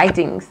they're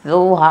fighting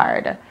so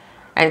hard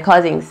and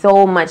causing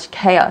so much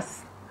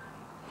chaos.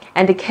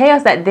 And the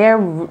chaos that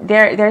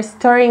they're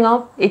stirring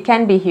up, it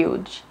can be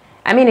huge.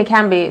 I mean, it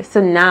can be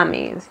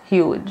tsunamis,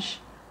 huge.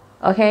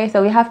 Okay,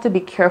 so we have to be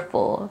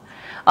careful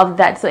of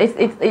that. So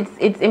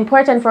it's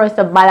important for us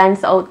to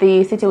balance out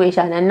the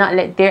situation and not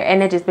let their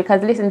energies,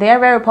 because listen, they are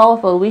very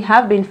powerful. We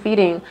have been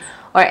feeding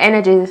our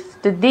energies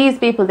to these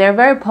people. They're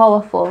very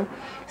powerful.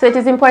 So it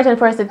is important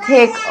for us to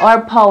take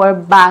our power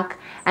back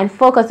and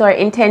focus our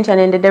intention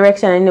in the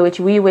direction in which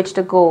we wish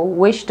to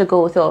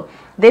go. So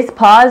this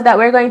pause that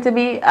we're going to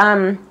be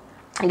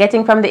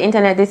getting from the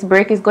internet, this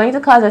break, is going to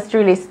cause us to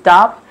really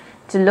stop,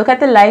 to look at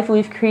the life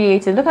we've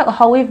created, look at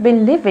how we've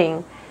been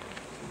living.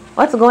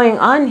 What's going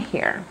on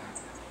here?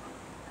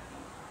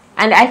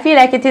 And I feel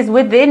like it is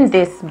within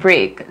this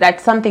break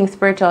that something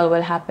spiritual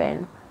will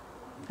happen.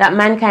 That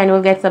mankind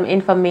will get some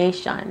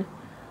information.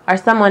 Or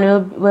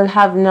someone will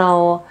have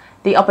now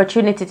the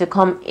opportunity to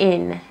come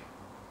in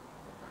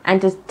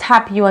and to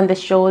tap you on the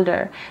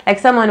shoulder. Like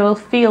someone will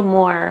feel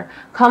more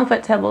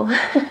comfortable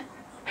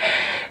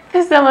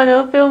Someone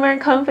will feel more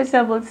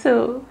comfortable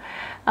too.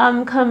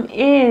 Come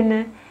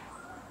in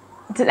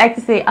to like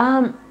to say,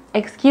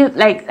 excuse,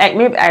 like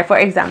maybe, for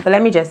example,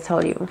 let me just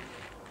tell you.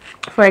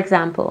 For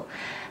example,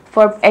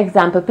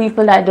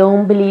 people that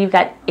don't believe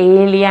that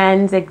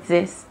aliens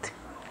exist.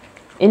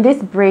 In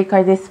this break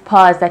or this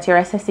pause that you're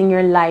assessing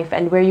your life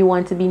and where you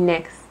want to be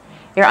next,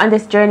 you're on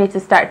this journey to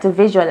start to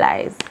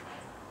visualize.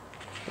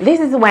 This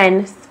is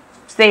when,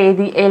 say,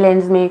 the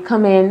aliens may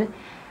come in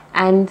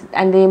and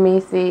they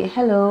may say,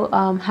 hello,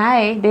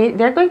 hi.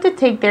 They're going to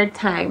take their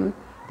time.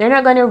 They're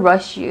not going to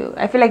rush you.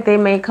 I feel like they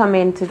may come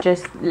in to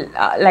just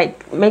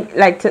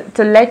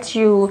to let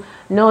you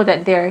know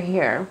that they're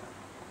here.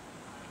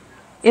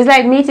 It's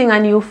like meeting a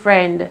new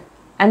friend,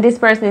 and this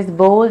person is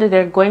bold.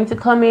 They're going to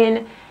come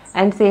in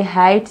and say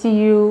hi to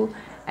you,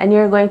 and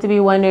you're going to be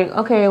wondering,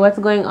 okay, what's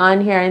going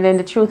on here? And then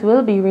the truth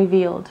will be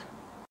revealed.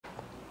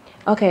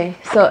 Okay,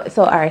 so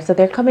all right, so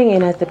they're coming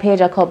in as the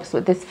Page of Cups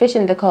with this fish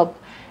in the cup,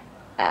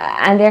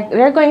 and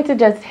they're going to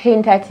just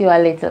hint at you a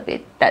little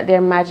bit that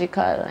they're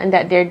magical and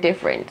that they're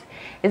different.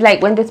 It's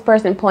like when this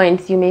person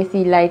points, you may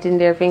see light in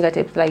their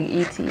fingertips, like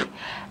E.T.,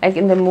 like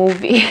in the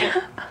movie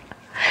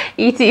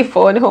E.T.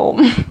 Phone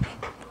Home.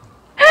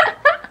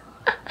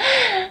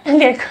 And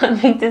they're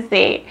coming to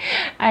say,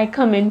 I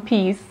come in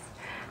peace.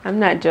 I'm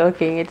not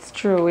joking, it's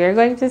true. We're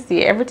going to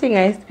see everything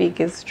I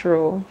speak is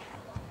true.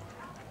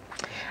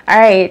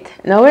 Alright,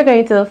 now we're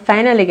going to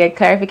finally get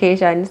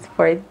clarifications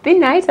for the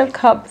Knight of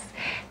Cups.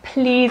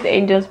 Please,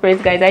 angels,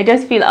 praise guys, I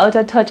just feel out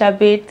of touch a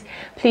bit.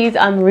 Please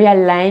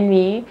realign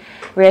me.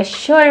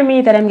 Reassure me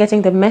that I'm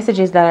getting the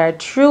messages that are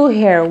true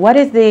here. What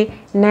is the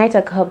Knight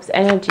of Cups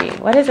energy?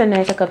 What is the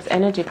Knight of Cups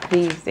energy,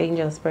 please,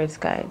 angels, praise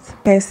guys?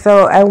 Okay,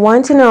 so I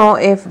want to know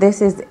if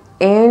this is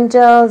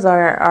angels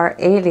or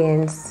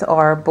aliens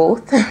or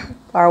both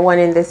or one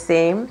in the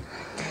same.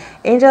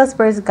 Angels,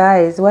 praise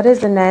guys, what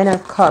is the Nine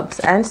of Cups?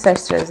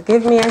 Ancestors,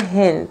 give me a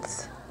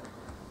hint.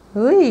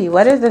 Ooh,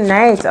 what is the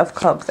Knight of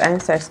Cups?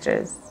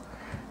 Ancestors.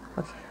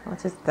 Okay,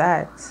 what is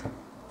that?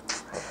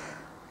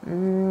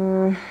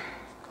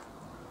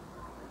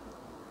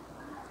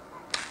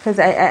 Because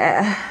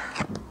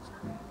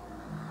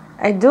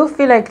I do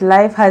feel like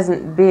life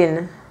hasn't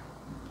been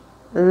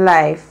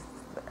alive.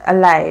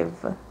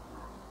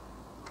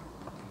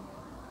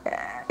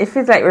 It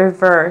feels like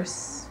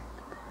reverse.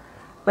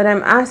 But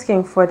I'm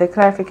asking for the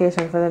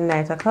clarification for the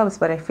Knight of Cups,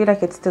 but I feel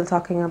like it's still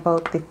talking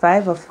about the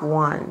Five of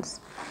Wands.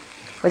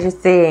 What you're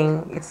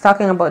saying, it's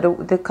talking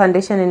about the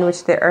condition in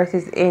which the earth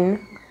is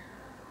in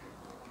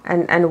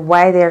and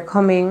why they're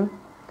coming.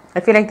 I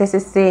feel like this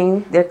is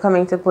saying they're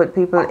coming to put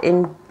people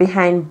in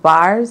behind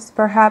bars,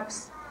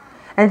 perhaps.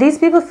 And these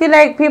people feel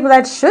like people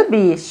that should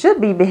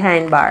be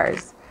behind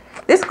bars.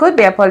 This could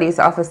be a police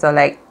officer,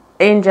 like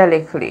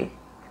angelically.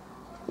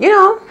 You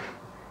know?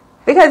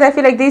 Because I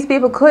feel like these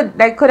people could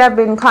have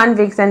been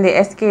convicts and they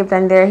escaped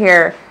and they're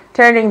here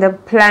turning the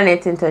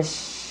planet into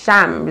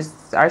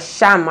shams or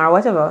sham or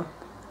whatever.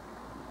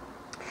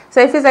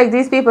 So it feels like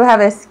these people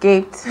have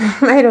escaped.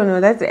 I don't know,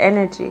 that's the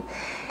energy.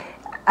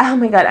 Oh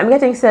my god, I'm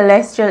getting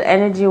celestial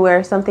energy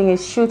where something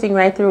is shooting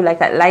right through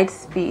like at light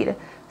speed,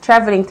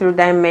 traveling through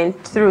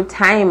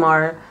time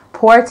or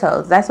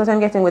portals. That's what I'm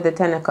getting with the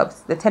Ten of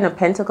Cups, the Ten of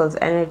Pentacles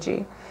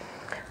energy.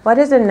 What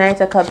is the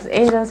Knight of Cups?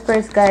 Angels,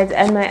 spirits, guides,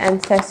 and my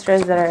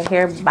ancestors that are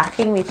here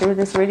backing me through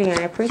this reading. And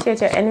I appreciate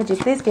your energy.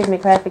 Please give me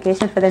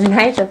clarification for the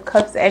Knight of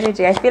Cups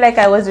energy. I feel like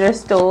I was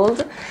just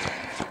told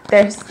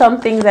there's some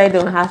things I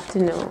don't have to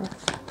know.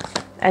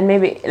 And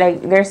maybe,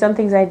 like, there's some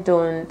things I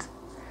don't.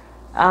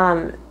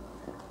 What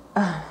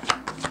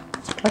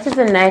is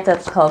the Knight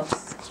of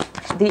Cups?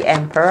 The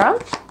Emperor.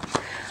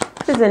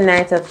 What is the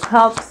Knight of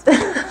Cups?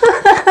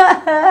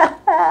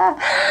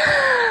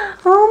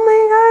 Oh my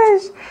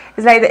gosh.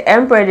 It's like the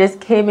Emperor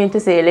just came in to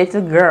say,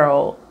 little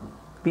girl,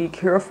 be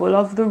careful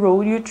of the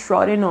road you're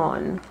trotting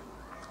on.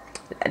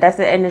 That's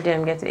the energy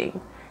I'm getting.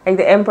 Like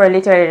the Emperor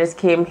literally just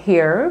came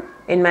here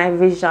in my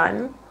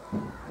vision.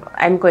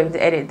 I'm going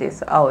to edit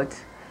this out.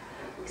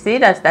 See,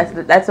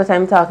 that's what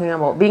I'm talking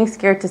about. Being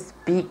scared to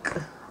speak.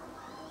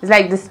 It's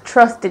like this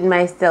trust in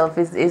myself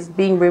is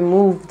being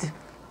removed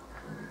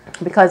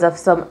because of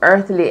some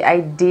earthly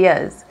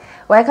ideas.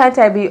 Why can't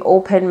I be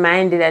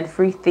open-minded and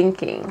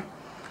free-thinking?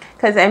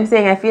 Because I'm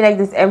saying I feel like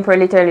this Emperor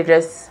literally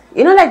just,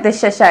 you know, like the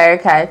Cheshire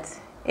cat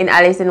in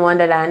Alice in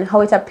Wonderland,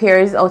 how it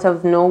appears out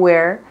of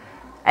nowhere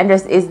and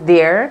just is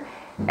there.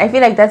 I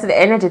feel like that's the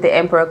energy the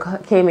Emperor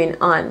came in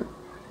on.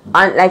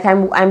 Like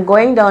I'm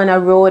going down a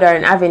road or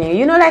an avenue.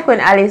 You know, like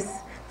when Alice,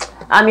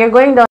 you're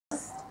going down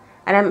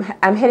and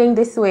I'm heading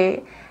this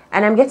way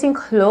and I'm getting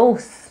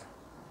close.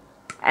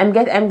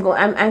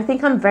 I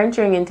think I'm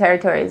venturing in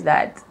territories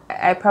that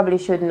I probably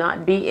should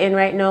not be in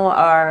right now,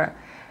 or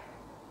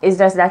it's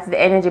just that's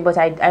the energy. But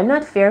I'm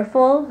not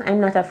fearful. I'm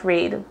not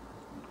afraid.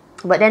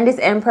 But then this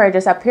Emperor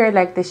just appeared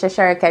like the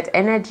Cheshire cat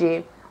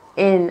energy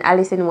in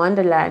Alice in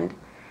Wonderland,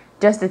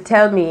 just to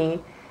tell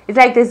me. It's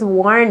like this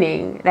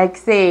warning, like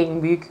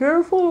saying, be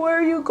careful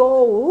where you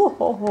go.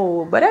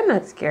 Oh, but I'm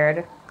not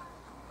scared.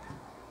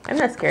 I'm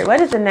not scared. What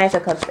is the Knight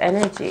of Cups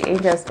energy?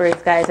 Angels,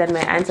 spirits, guides, and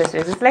my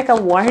ancestors. It's like a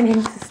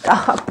warning to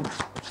stop.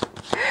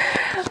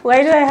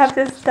 Why do I have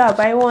to stop?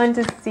 I want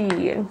to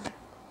see.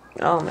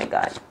 Oh my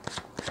God.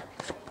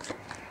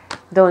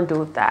 Don't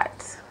do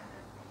that.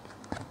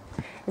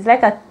 It's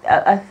like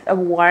a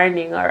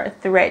warning or a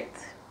threat.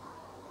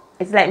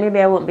 It's like maybe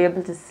I won't be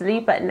able to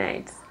sleep at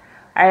night.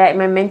 Or like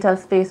my mental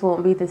space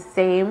won't be the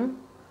same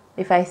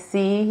if I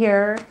see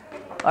here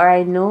or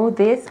I know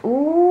this.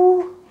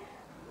 Ooh.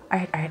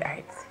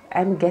 Alright.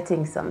 I'm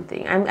getting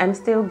something. I'm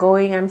still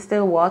going. I'm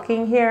still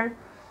walking here,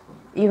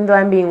 even though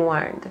I'm being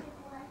warned.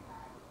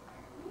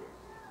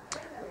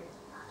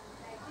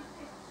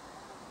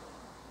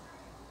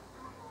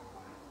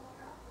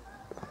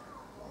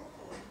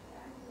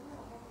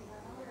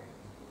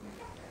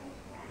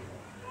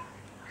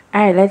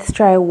 Alright, let's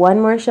try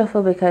one more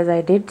shuffle because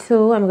I did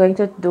two. I'm going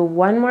to do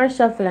one more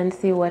shuffle and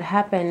see what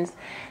happens.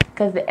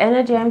 Because the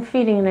energy I'm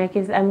feeling like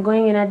is I'm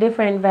going in a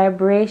different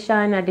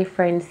vibration, a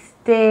different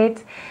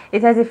state.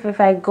 It's as if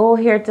I go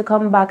here to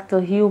come back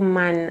to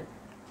human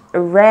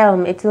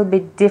realm, it will be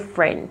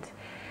different.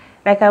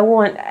 Like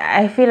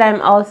I feel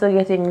I'm also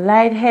getting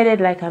lightheaded,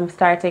 like I'm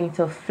starting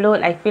to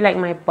float. I feel like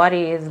my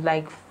body is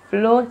like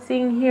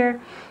floating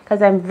here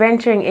because I'm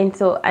venturing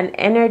into an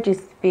energy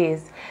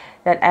space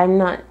that I'm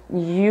not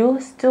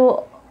used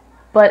to,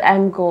 but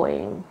I'm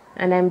going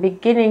and I'm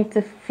beginning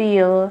to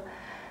feel.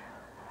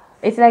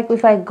 It's like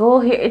if I go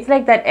here, it's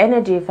like that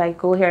energy. If I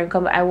go here and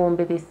come, I won't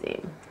be the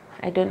same.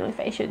 I don't know if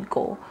I should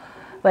go,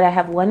 but I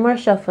have one more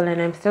shuffle and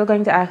I'm still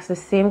going to ask the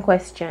same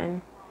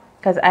question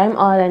because I'm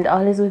all and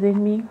all is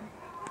within me.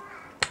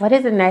 What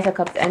is the Knight of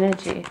Cups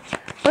energy?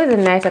 What is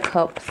the Knight of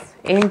Cups?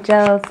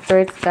 Angels,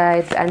 spirits,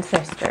 guides,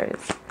 ancestors.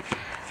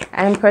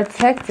 I'm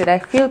protected. I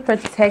feel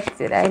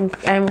protected.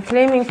 I'm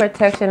claiming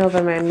protection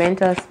over my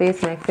mental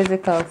space, my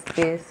physical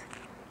space.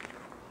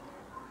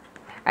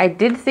 I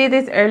did see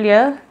this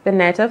earlier, the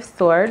Knight of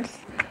Swords.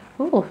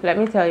 Ooh, let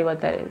me tell you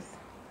what that is.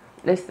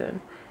 Listen,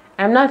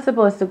 I'm not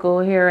supposed to go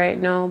here right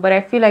now, but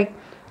I feel like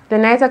the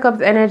Knight of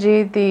Cups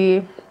energy,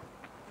 the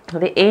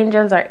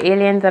angels or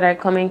aliens that are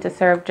coming to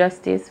serve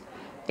justice,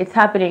 it's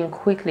happening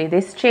quickly.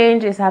 This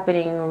change is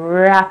happening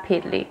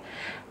rapidly.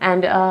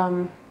 And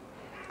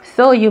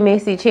so you may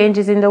see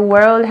changes in the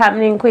world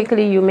happening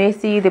quickly. You may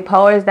see the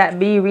powers that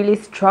be really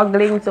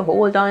struggling to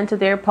hold on to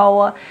their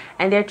power,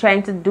 and they're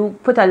trying to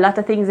put a lot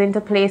of things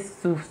into place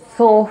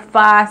so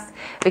fast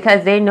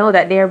because they know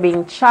that they're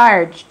being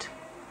charged.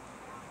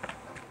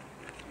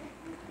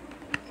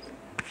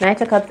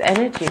 Knight of Cups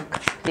energy,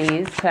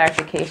 please.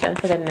 Clarification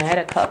for the Knight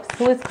of Cups.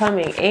 Who is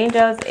coming?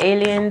 Angels,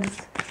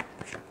 aliens.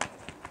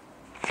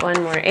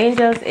 One more.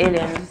 Angels,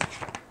 aliens.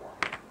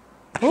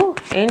 Ooh,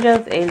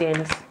 angels,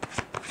 aliens.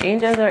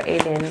 Angels or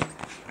aliens?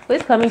 Who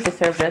is coming to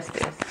serve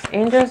justice?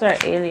 Angels or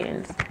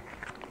aliens?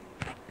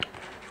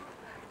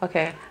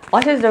 Okay.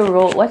 What is the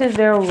role? What is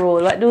their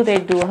role? What do they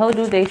do? How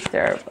do they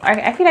serve?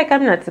 I feel like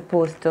I'm not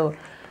supposed to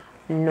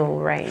know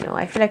right now.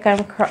 I feel like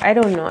I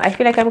don't know. I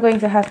feel like I'm going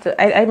to have to.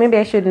 Maybe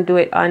I shouldn't do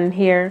it on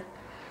here.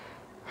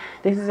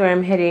 This is where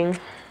I'm heading.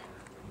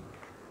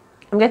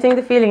 I'm getting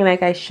the feeling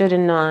like I should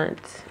not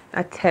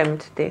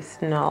attempt this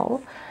now.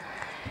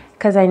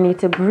 Because I need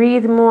to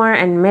breathe more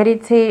and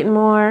meditate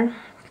more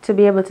to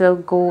be able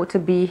to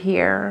be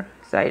here.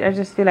 So I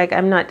just feel like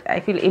I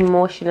feel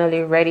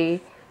emotionally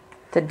ready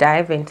to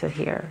dive into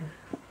here.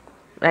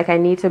 Like I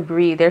need to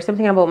breathe. There's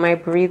something about my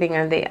breathing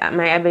and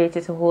my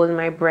ability to hold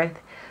my breath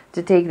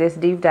to take this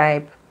deep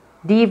dive.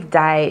 Oh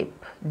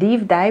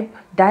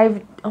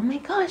my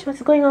gosh,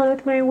 what's going on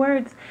with my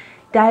words?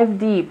 Dive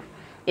deep.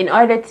 In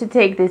order to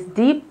take this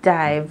deep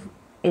dive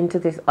into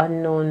this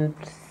unknown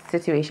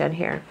situation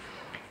here.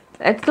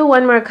 Let's do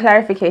one more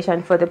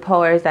clarification for the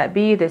powers that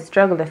be, the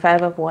struggle, the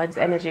Five of Wands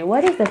energy.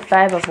 What is the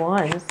Five of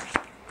Wands?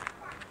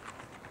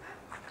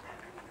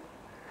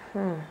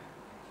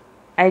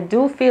 I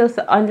do feel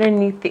so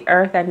underneath the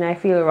earth and I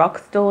feel rock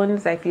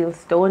stones. I feel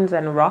stones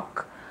and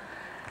rock.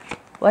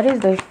 What is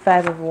the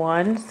Five of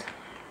Wands?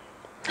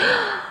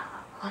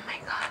 Oh my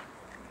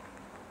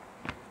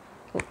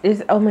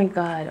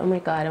God. Oh my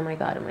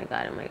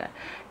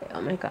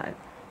God.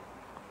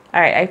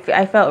 Alright,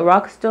 I felt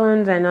rock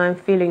stones. I know I'm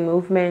feeling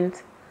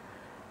movement.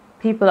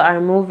 People are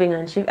moving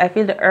and shift. I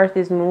feel the earth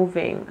is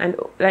moving. And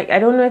like, I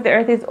don't know if the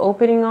earth is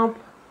opening up.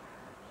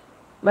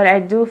 But I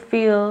do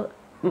feel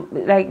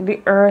like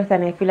the earth,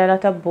 and I feel a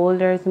lot of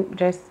boulders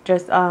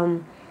just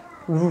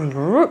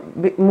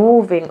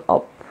moving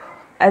up.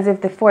 As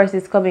if the force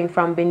is coming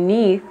from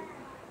beneath.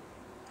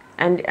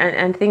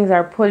 And things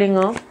are pulling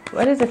up.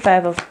 What is the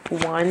Five of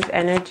Wands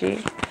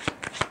energy?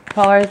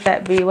 Powers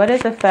that be. What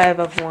is the Five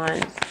of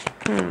Wands?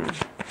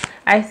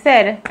 I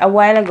said a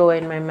while ago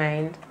in my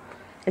mind,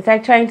 it's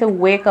like trying to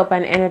wake up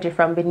an energy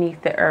from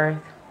beneath the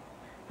earth.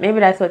 Maybe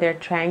that's what they're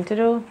trying to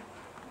do.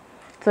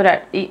 So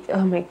that,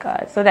 oh my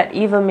God, so that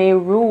evil may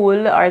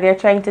rule, or they're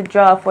trying to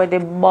draw for the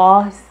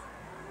boss,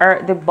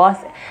 or the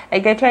boss,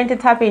 like they're trying to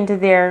tap into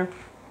their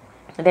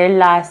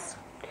last,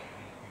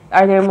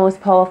 or their most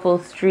powerful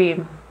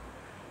stream.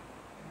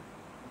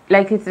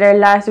 Like it's their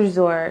last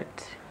resort.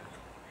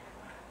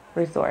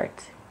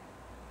 resort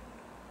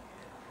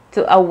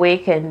to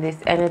awaken this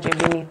energy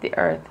beneath the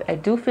earth. I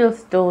do feel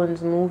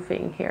stones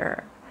moving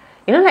here.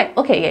 You know, like,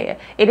 okay, yeah.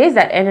 It is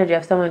that energy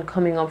of someone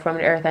coming up from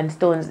the earth and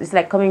stones. It's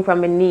like coming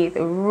from beneath,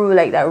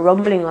 like that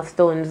rumbling of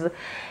stones.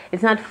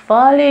 It's not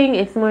falling.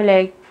 It's more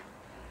like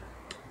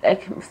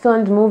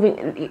stones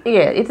moving.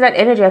 Yeah, it's that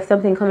energy of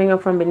something coming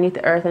up from beneath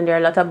the earth, and there are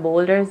a lot of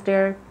boulders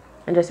there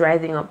and just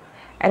rising up.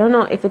 I don't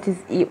know if it is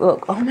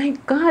evil. Oh my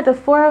God, the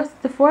four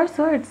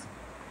swords,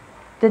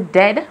 the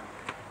dead,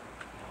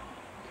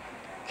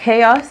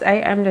 chaos.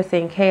 I'm just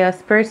saying chaos,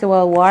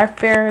 spiritual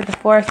warfare, the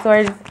four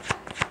swords,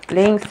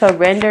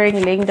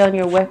 surrendering, laying down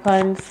your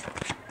weapons.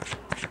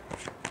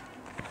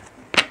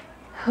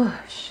 Oh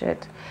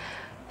shit.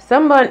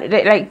 Someone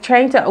like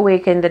trying to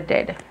awaken the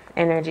dead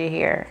energy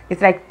here.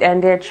 It's like,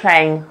 and they're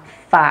trying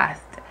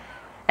fast,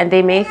 and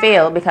they may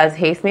fail because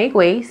haste make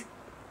waste.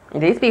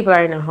 These people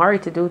are in a hurry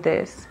to do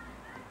this,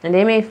 and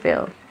they may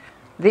fail.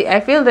 I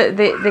feel that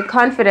the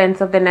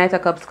confidence of the Knight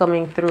of Cups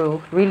coming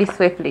through really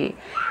swiftly,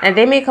 and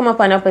they may come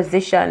up on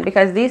opposition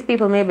because these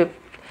people may be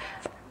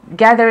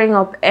gathering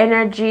up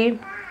energy,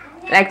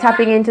 like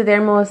tapping into their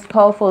most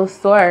powerful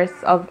source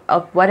of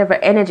whatever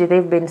energy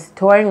they've been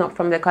storing up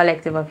from the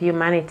collective of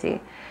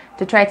humanity,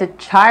 to try to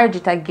charge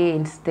it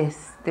against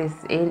this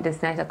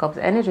Knight of Cups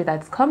energy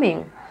that's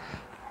coming.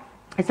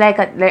 It's like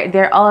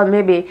they're all,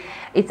 maybe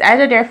it's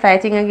either they're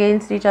fighting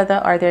against each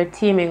other or they're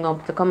teaming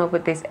up to come up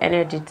with this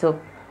energy to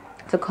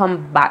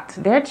combat.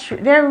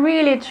 They're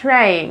really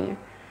trying.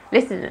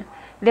 Listen,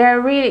 they're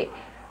really,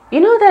 you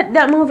know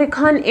that movie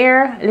Con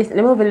Air. Listen,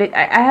 the movie,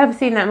 I have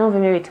seen that movie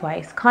maybe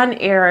twice, Con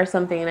Air or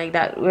something like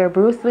that, where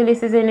Bruce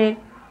Willis is in it.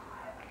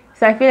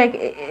 So I feel like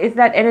it's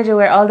that energy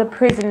where all the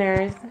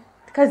prisoners,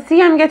 because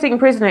see, I'm getting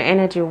prisoner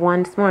energy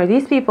once more.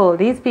 These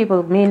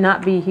people may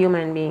not be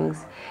human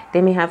beings.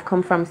 They may have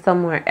come from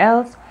somewhere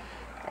else.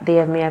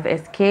 They may have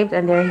escaped,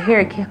 and they're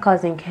here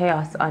causing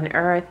chaos on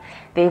earth.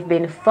 They've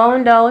been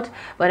found out,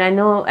 but I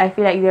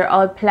feel like they're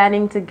all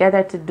planning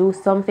together to do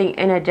something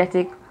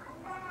energetic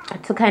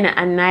to kind of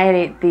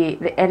annihilate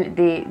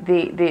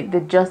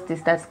the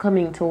justice that's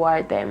coming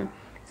toward them.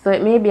 So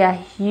it may be a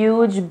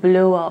huge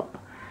blow up.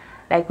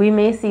 Like, we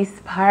may see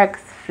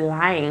sparks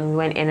flying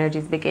when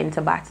energies begin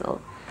to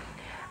battle.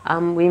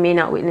 We may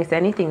not witness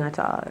anything at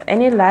all.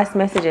 Any last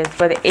messages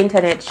for the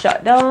internet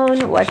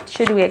shutdown? What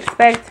should we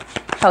expect?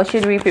 How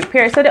should we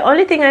prepare? So the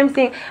only thing I'm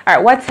saying, all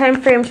right, what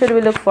time frame should we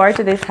look forward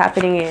to this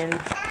happening in?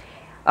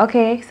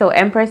 Okay, so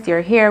Empress,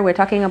 you're here. We're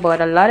talking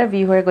about a lot of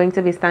you who are going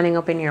to be standing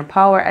up in your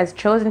power as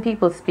chosen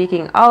people,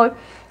 speaking out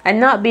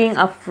and not being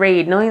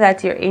afraid, knowing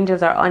that your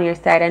angels are on your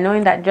side and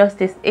knowing that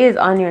justice is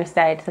on your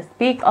side. So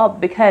speak up,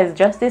 because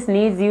justice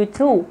needs you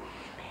too,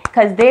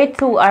 because they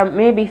too are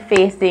maybe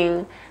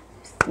facing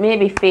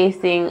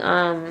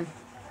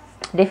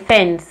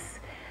defense,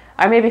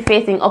 or maybe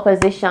facing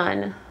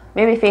opposition,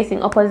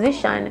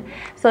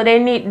 so they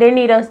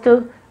need us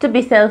to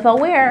be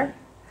self-aware.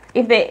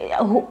 If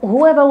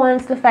whoever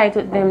wants to fight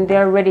with them,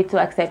 they're ready to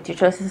accept you.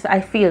 Trust, I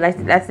feel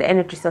that's the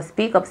energy. So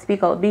speak up,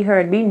 speak out, be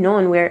heard, be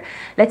known.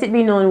 Let it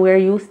be known where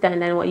you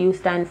stand and what you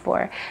stand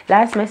for.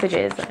 Last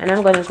messages, and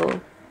I'm gonna go.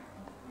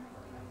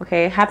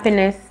 Okay,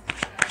 happiness.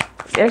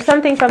 There's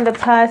something from the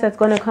past that's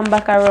going to come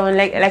back around,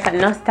 like a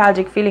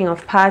nostalgic feeling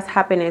of past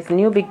happiness,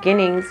 new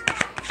beginnings,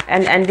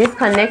 and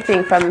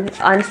disconnecting from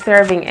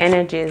unserving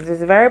energies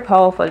is very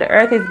powerful. The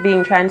earth is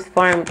being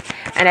transformed,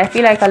 and I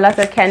feel like a lot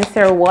of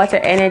Cancer water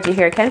energy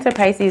here. Cancer,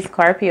 Pisces,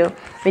 Scorpio.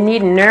 We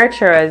need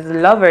nurturers,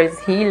 lovers,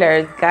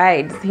 healers,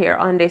 guides here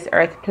on this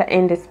earth,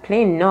 in this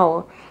plane.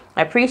 No,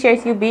 I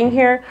appreciate you being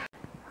here.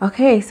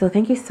 Okay, so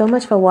thank you so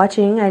much for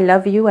watching. I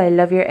love you. I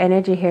love your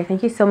energy here.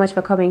 Thank you so much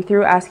for coming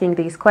through, asking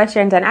these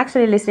questions, and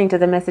actually listening to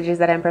the messages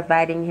that I'm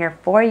providing here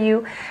for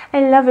you. I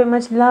love it.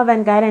 Much love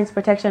and guidance,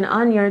 protection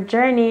on your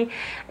journey.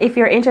 If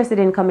you're interested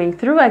in coming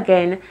through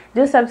again,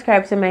 do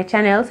subscribe to my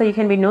channel so you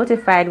can be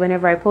notified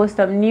whenever I post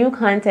up new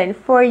content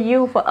for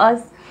you, for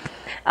us.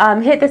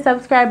 Hit the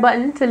subscribe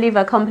button to leave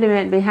a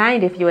compliment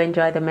behind if you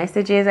enjoy the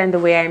messages and the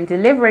way I'm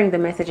delivering the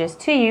messages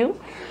to you.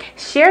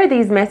 Share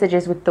these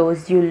messages with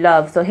those you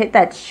love. So hit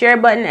that share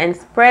button and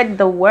spread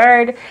the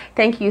word.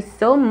 Thank you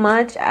so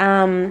much.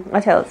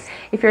 What else?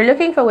 If you're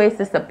looking for ways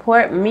to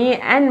support me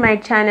and my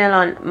channel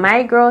on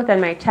my growth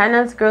and my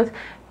channel's growth,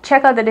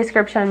 check out the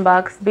description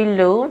box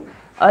below.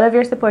 All of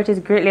your support is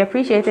greatly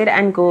appreciated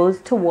and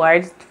goes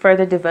towards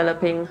further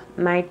developing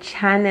my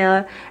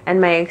channel and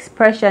my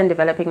expression,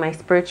 developing my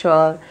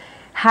spiritual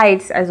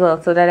heights as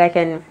well, so that I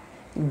can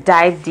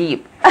dive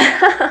deep.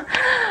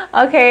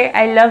 Okay,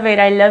 I love it.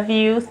 I love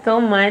you so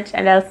much,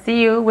 and I'll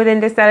see you within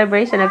the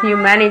celebration of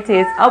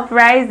humanity's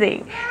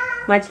uprising.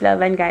 Much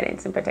love and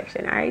guidance and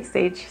protection. All right,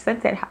 Sage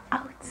Sunset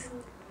out.